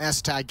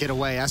S-Tag get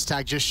away.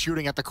 S-Tag just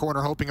shooting at the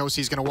corner, hoping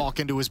OC's going to walk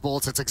into his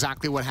bullets. That's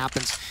exactly what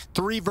happens.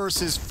 3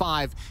 versus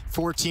 5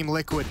 for Team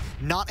Liquid.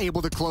 Not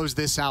able to close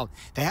this out.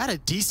 They had a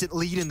decent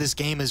lead in this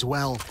game as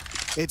well.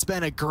 It's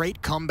been a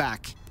great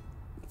comeback.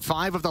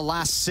 5 of the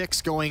last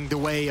 6 going the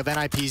way of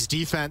NIP's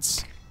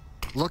defense.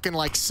 Looking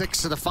like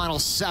 6 of the final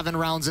 7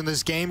 rounds in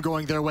this game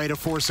going their way to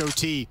force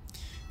OT.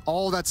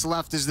 All that's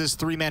left is this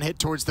 3-man hit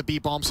towards the B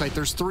bomb site.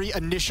 There's 3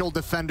 initial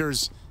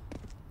defenders.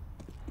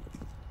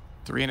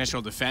 3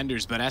 initial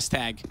defenders, but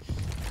S-Tag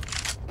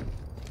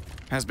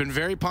has been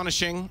very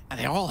punishing, and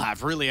they all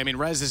have, really. I mean,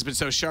 Rez has been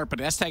so sharp, but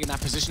S-Tag in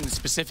that position in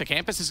specific,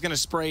 Hampus is going to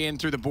spray in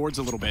through the boards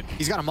a little bit.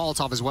 He's got a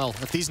Molotov as well.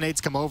 If these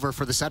nades come over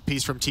for the set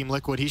piece from Team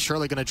Liquid, he's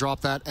surely going to drop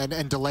that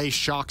and delay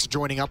Shox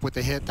joining up with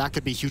the hit. That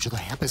could be huge. The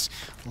Hampus,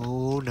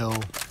 oh no.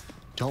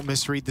 Don't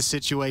misread the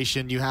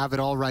situation. You have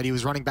it all right. He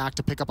was running back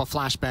to pick up a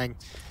flashbang.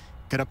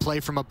 Gonna play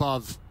from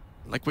above.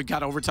 Liquid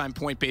got overtime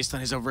point based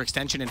on his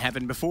overextension in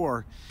Heaven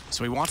before,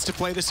 so he wants to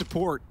play the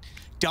support.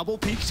 Double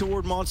peek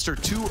toward Monster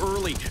too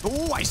early.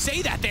 Oh, I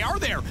say that. They are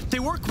there. They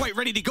weren't quite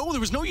ready to go. There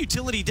was no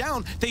utility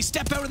down. They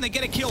step out and they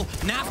get a kill.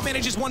 Naf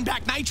manages one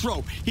back.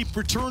 Nitro. He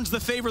returns the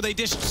favor they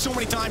dished so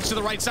many times to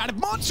the right side of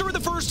Monster in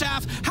the first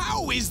half.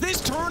 How is this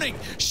turning?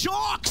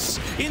 Shox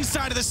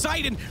inside of the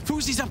site, and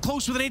Fuzi's up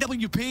close with an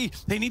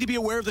AWP. They need to be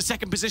aware of the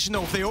second position,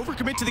 though. If they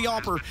overcommit to the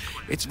Opper,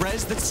 it's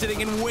Rez that's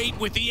sitting in wait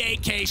with the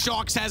AK.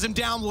 Shox has him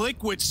down.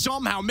 Liquid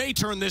somehow may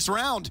turn this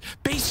round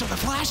based on the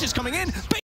flashes coming in.